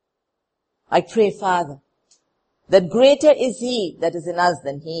 I pray, Father, that greater is He that is in us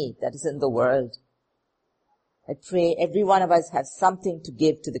than he that is in the world. I pray every one of us has something to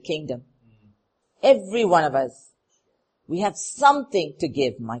give to the kingdom. Every one of us. We have something to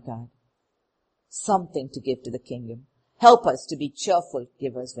give, my God. Something to give to the kingdom. Help us to be cheerful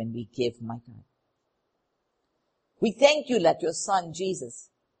givers when we give, my God. We thank you that your son, Jesus,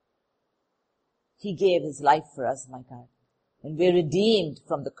 he gave his life for us, my God. And we're redeemed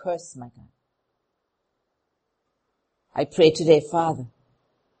from the curse, my God. I pray today, Father,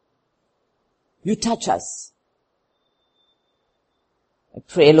 you touch us. I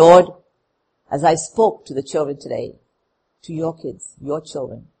pray, Lord, as I spoke to the children today, to your kids, your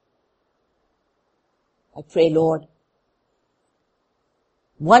children, I pray, Lord,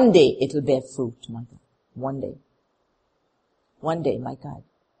 one day it'll bear fruit, my God. One day. One day, my God.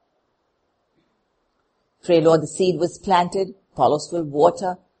 Pray, Lord, the seed was planted. Apollos will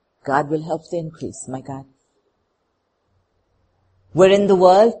water. God will help the increase, my God. We're in the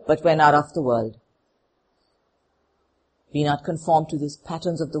world, but we're not of the world. Be not conformed to these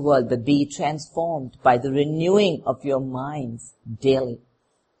patterns of the world, but be transformed by the renewing of your minds daily.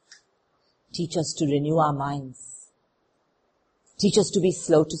 Teach us to renew our minds. Teach us to be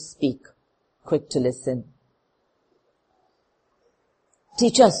slow to speak, quick to listen.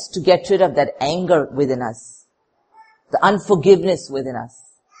 Teach us to get rid of that anger within us, the unforgiveness within us,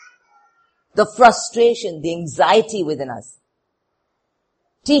 the frustration, the anxiety within us.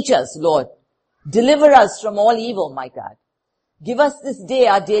 Teach us, Lord. Deliver us from all evil, my God. Give us this day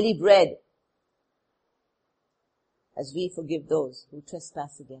our daily bread as we forgive those who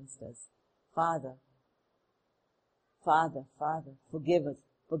trespass against us. Father, Father, Father, forgive us.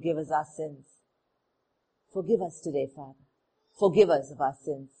 Forgive us our sins. Forgive us today, Father. Forgive us of our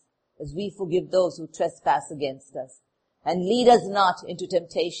sins as we forgive those who trespass against us. And lead us not into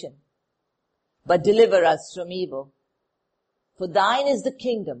temptation, but deliver us from evil. For thine is the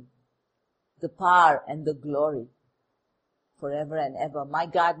kingdom, the power and the glory forever and ever. My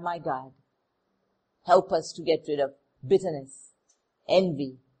God, help us to get rid of bitterness,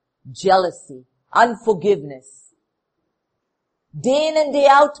 envy, jealousy, unforgiveness. Day in and day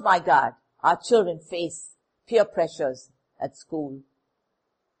out, my God, our children face peer pressures at school.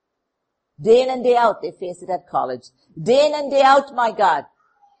 Day in and day out, they face it at college. Day in and day out, my God,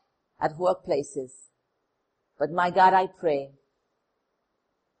 at workplaces. But my God, I pray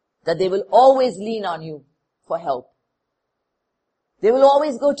that they will always lean on you for help. They will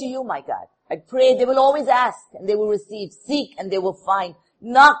always go to you, my God. I pray they will always ask and they will receive, seek and they will find,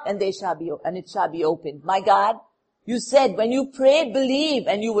 knock and it shall be opened. My God, you said when you pray, believe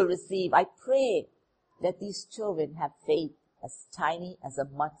and you will receive. I pray that these children have faith as tiny as a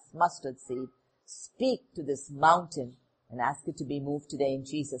mustard seed. Speak to this mountain and ask it to be moved today in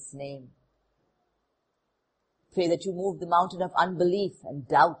Jesus' name. Pray that you move the mountain of unbelief and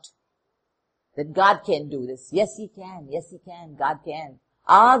doubt. That God can do this. Yes, He can. Yes, He can. God can.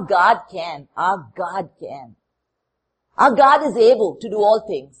 Our God can. Our God can. Our God is able to do all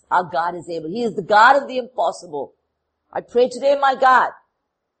things. Our God is able. He is the God of the impossible. I pray today, my God,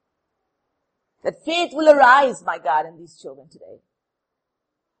 that faith will arise, my God, in these children today.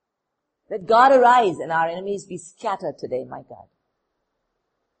 Let God arise and our enemies be scattered today, my God.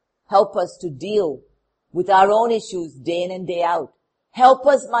 Help us to deal with our own issues day in and day out. Help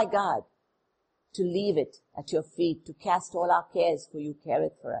us, my God, to leave it at your feet, to cast all our cares, for you care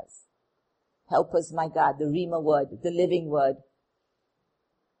it for us. Help us, my God, the Rhema word, the living word.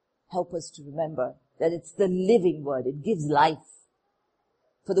 Help us to remember that it's the living word. It gives life.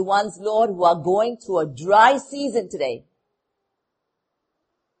 For the ones, Lord, who are going through a dry season today,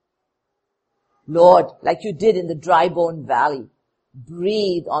 Lord, like you did in the dry bone valley,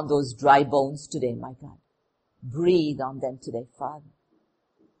 breathe on those dry bones today, my God. Breathe on them today, Father.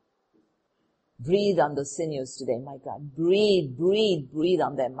 Breathe on the sinews today, my God. Breathe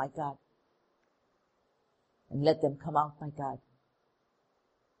on them, my God. And let them come out, my God.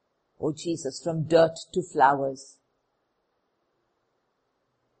 Oh Jesus, from dirt to flowers.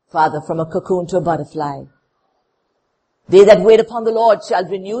 Father, from a cocoon to a butterfly. They that wait upon the Lord shall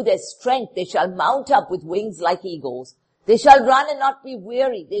renew their strength. They shall mount up with wings like eagles. They shall run and not be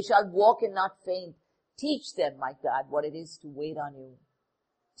weary. They shall walk and not faint. Teach them, my God, what it is to wait on you.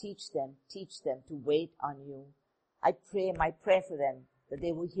 Teach them to wait on you. I pray my prayer for them that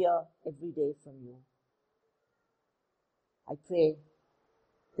they will hear every day from you. I pray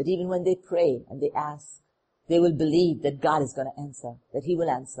that even when they pray and they ask, they will believe that God is going to answer, that He will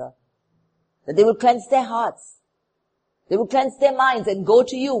answer, that they will cleanse their hearts, they will cleanse their minds and go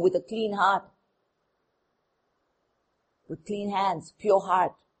to you with a clean heart, with clean hands, pure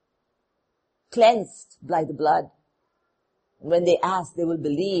heart, cleansed by the blood. And when they ask, they will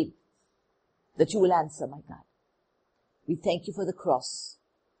believe that you will answer, my God. We thank you for the cross.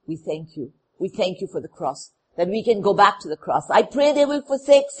 We thank you. We thank you for the cross, that we can go back to the cross. I pray they will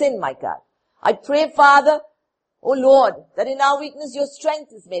forsake sin, my God. I pray, Father, oh Lord, that in our weakness your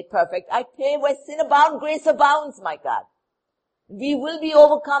strength is made perfect. I pray where sin abounds, grace abounds, my God. We will be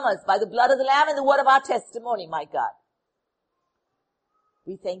overcomers by the blood of the Lamb and the word of our testimony, my God.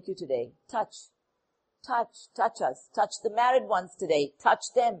 We thank you today. Touch us. Touch the married ones today. Touch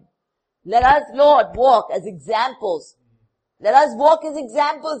them. Let us, Lord, walk as examples. Let us walk as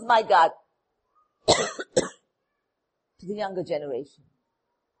examples, my God, to the younger generation.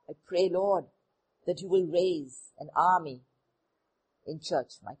 I pray, Lord, that you will raise an army in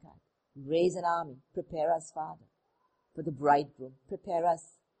church, my God. Raise an army. Prepare us, Father, for the bridegroom. Prepare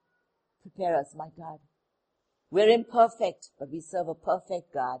us, my God. We're imperfect, but we serve a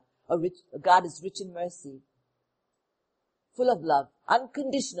perfect God. A God is rich in mercy, full of love,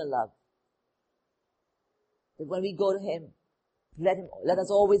 unconditional love. That when we go to Him, let us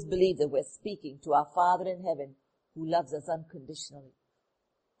always believe that we're speaking to our Father in heaven who loves us unconditionally.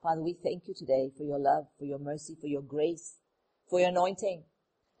 Father, we thank you today for your love, for your mercy, for your grace, for your anointing.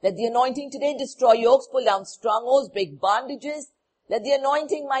 Let the anointing today destroy yokes, pull down strongholds, break bondages. Let the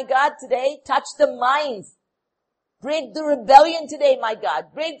anointing, my God, today touch the minds. Break the rebellion today, my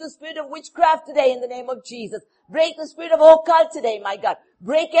God. Break the spirit of witchcraft today in the name of Jesus. Break the spirit of occult today, my God.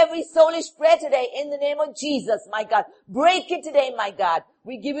 Break every soulish prayer today in the name of Jesus, my God. Break it today, my God.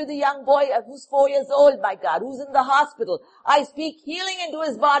 We give you the young boy who's 4 years old, my God, who's in the hospital. I speak healing into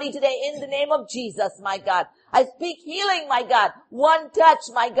his body today in the name of Jesus, my God. I speak healing, my God. One touch,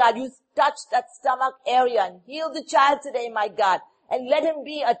 my God. You touch that stomach area and heal the child today, my God. And let him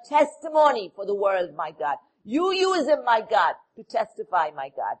be a testimony for the world, my God. You use him, my God, to testify, my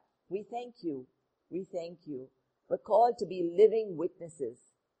God. We thank you. We thank you. We're called to be living witnesses.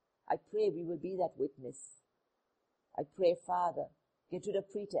 I pray we will be that witness. I pray, Father, get rid of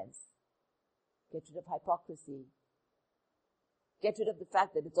pretense. Get rid of hypocrisy. Get rid of the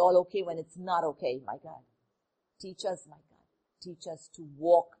fact that it's all okay when it's not okay, my God. Teach us, my God. Teach us to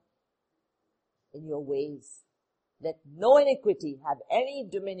walk in your ways. Let no iniquity have any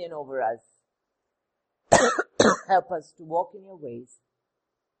dominion over us. Help us to walk in your ways.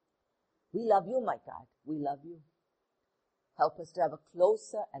 We love you, my God. We love you. Help us to have a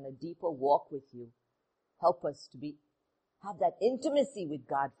closer and a deeper walk with you. Help us to have that intimacy with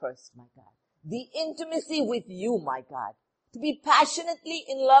God first, my God. The intimacy with you, my God. To be passionately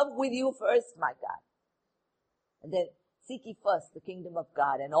in love with you first, my God. And then seek ye first the kingdom of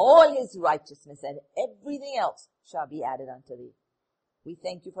God and all his righteousness, and everything else shall be added unto thee. We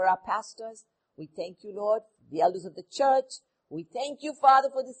thank you for our pastors. We thank you, Lord, the elders of the church. We thank you, Father,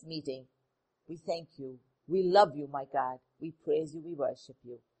 for this meeting. We thank you. We love you, my God. We praise you. We worship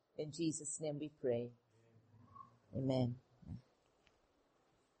you. In Jesus' name we pray. Amen.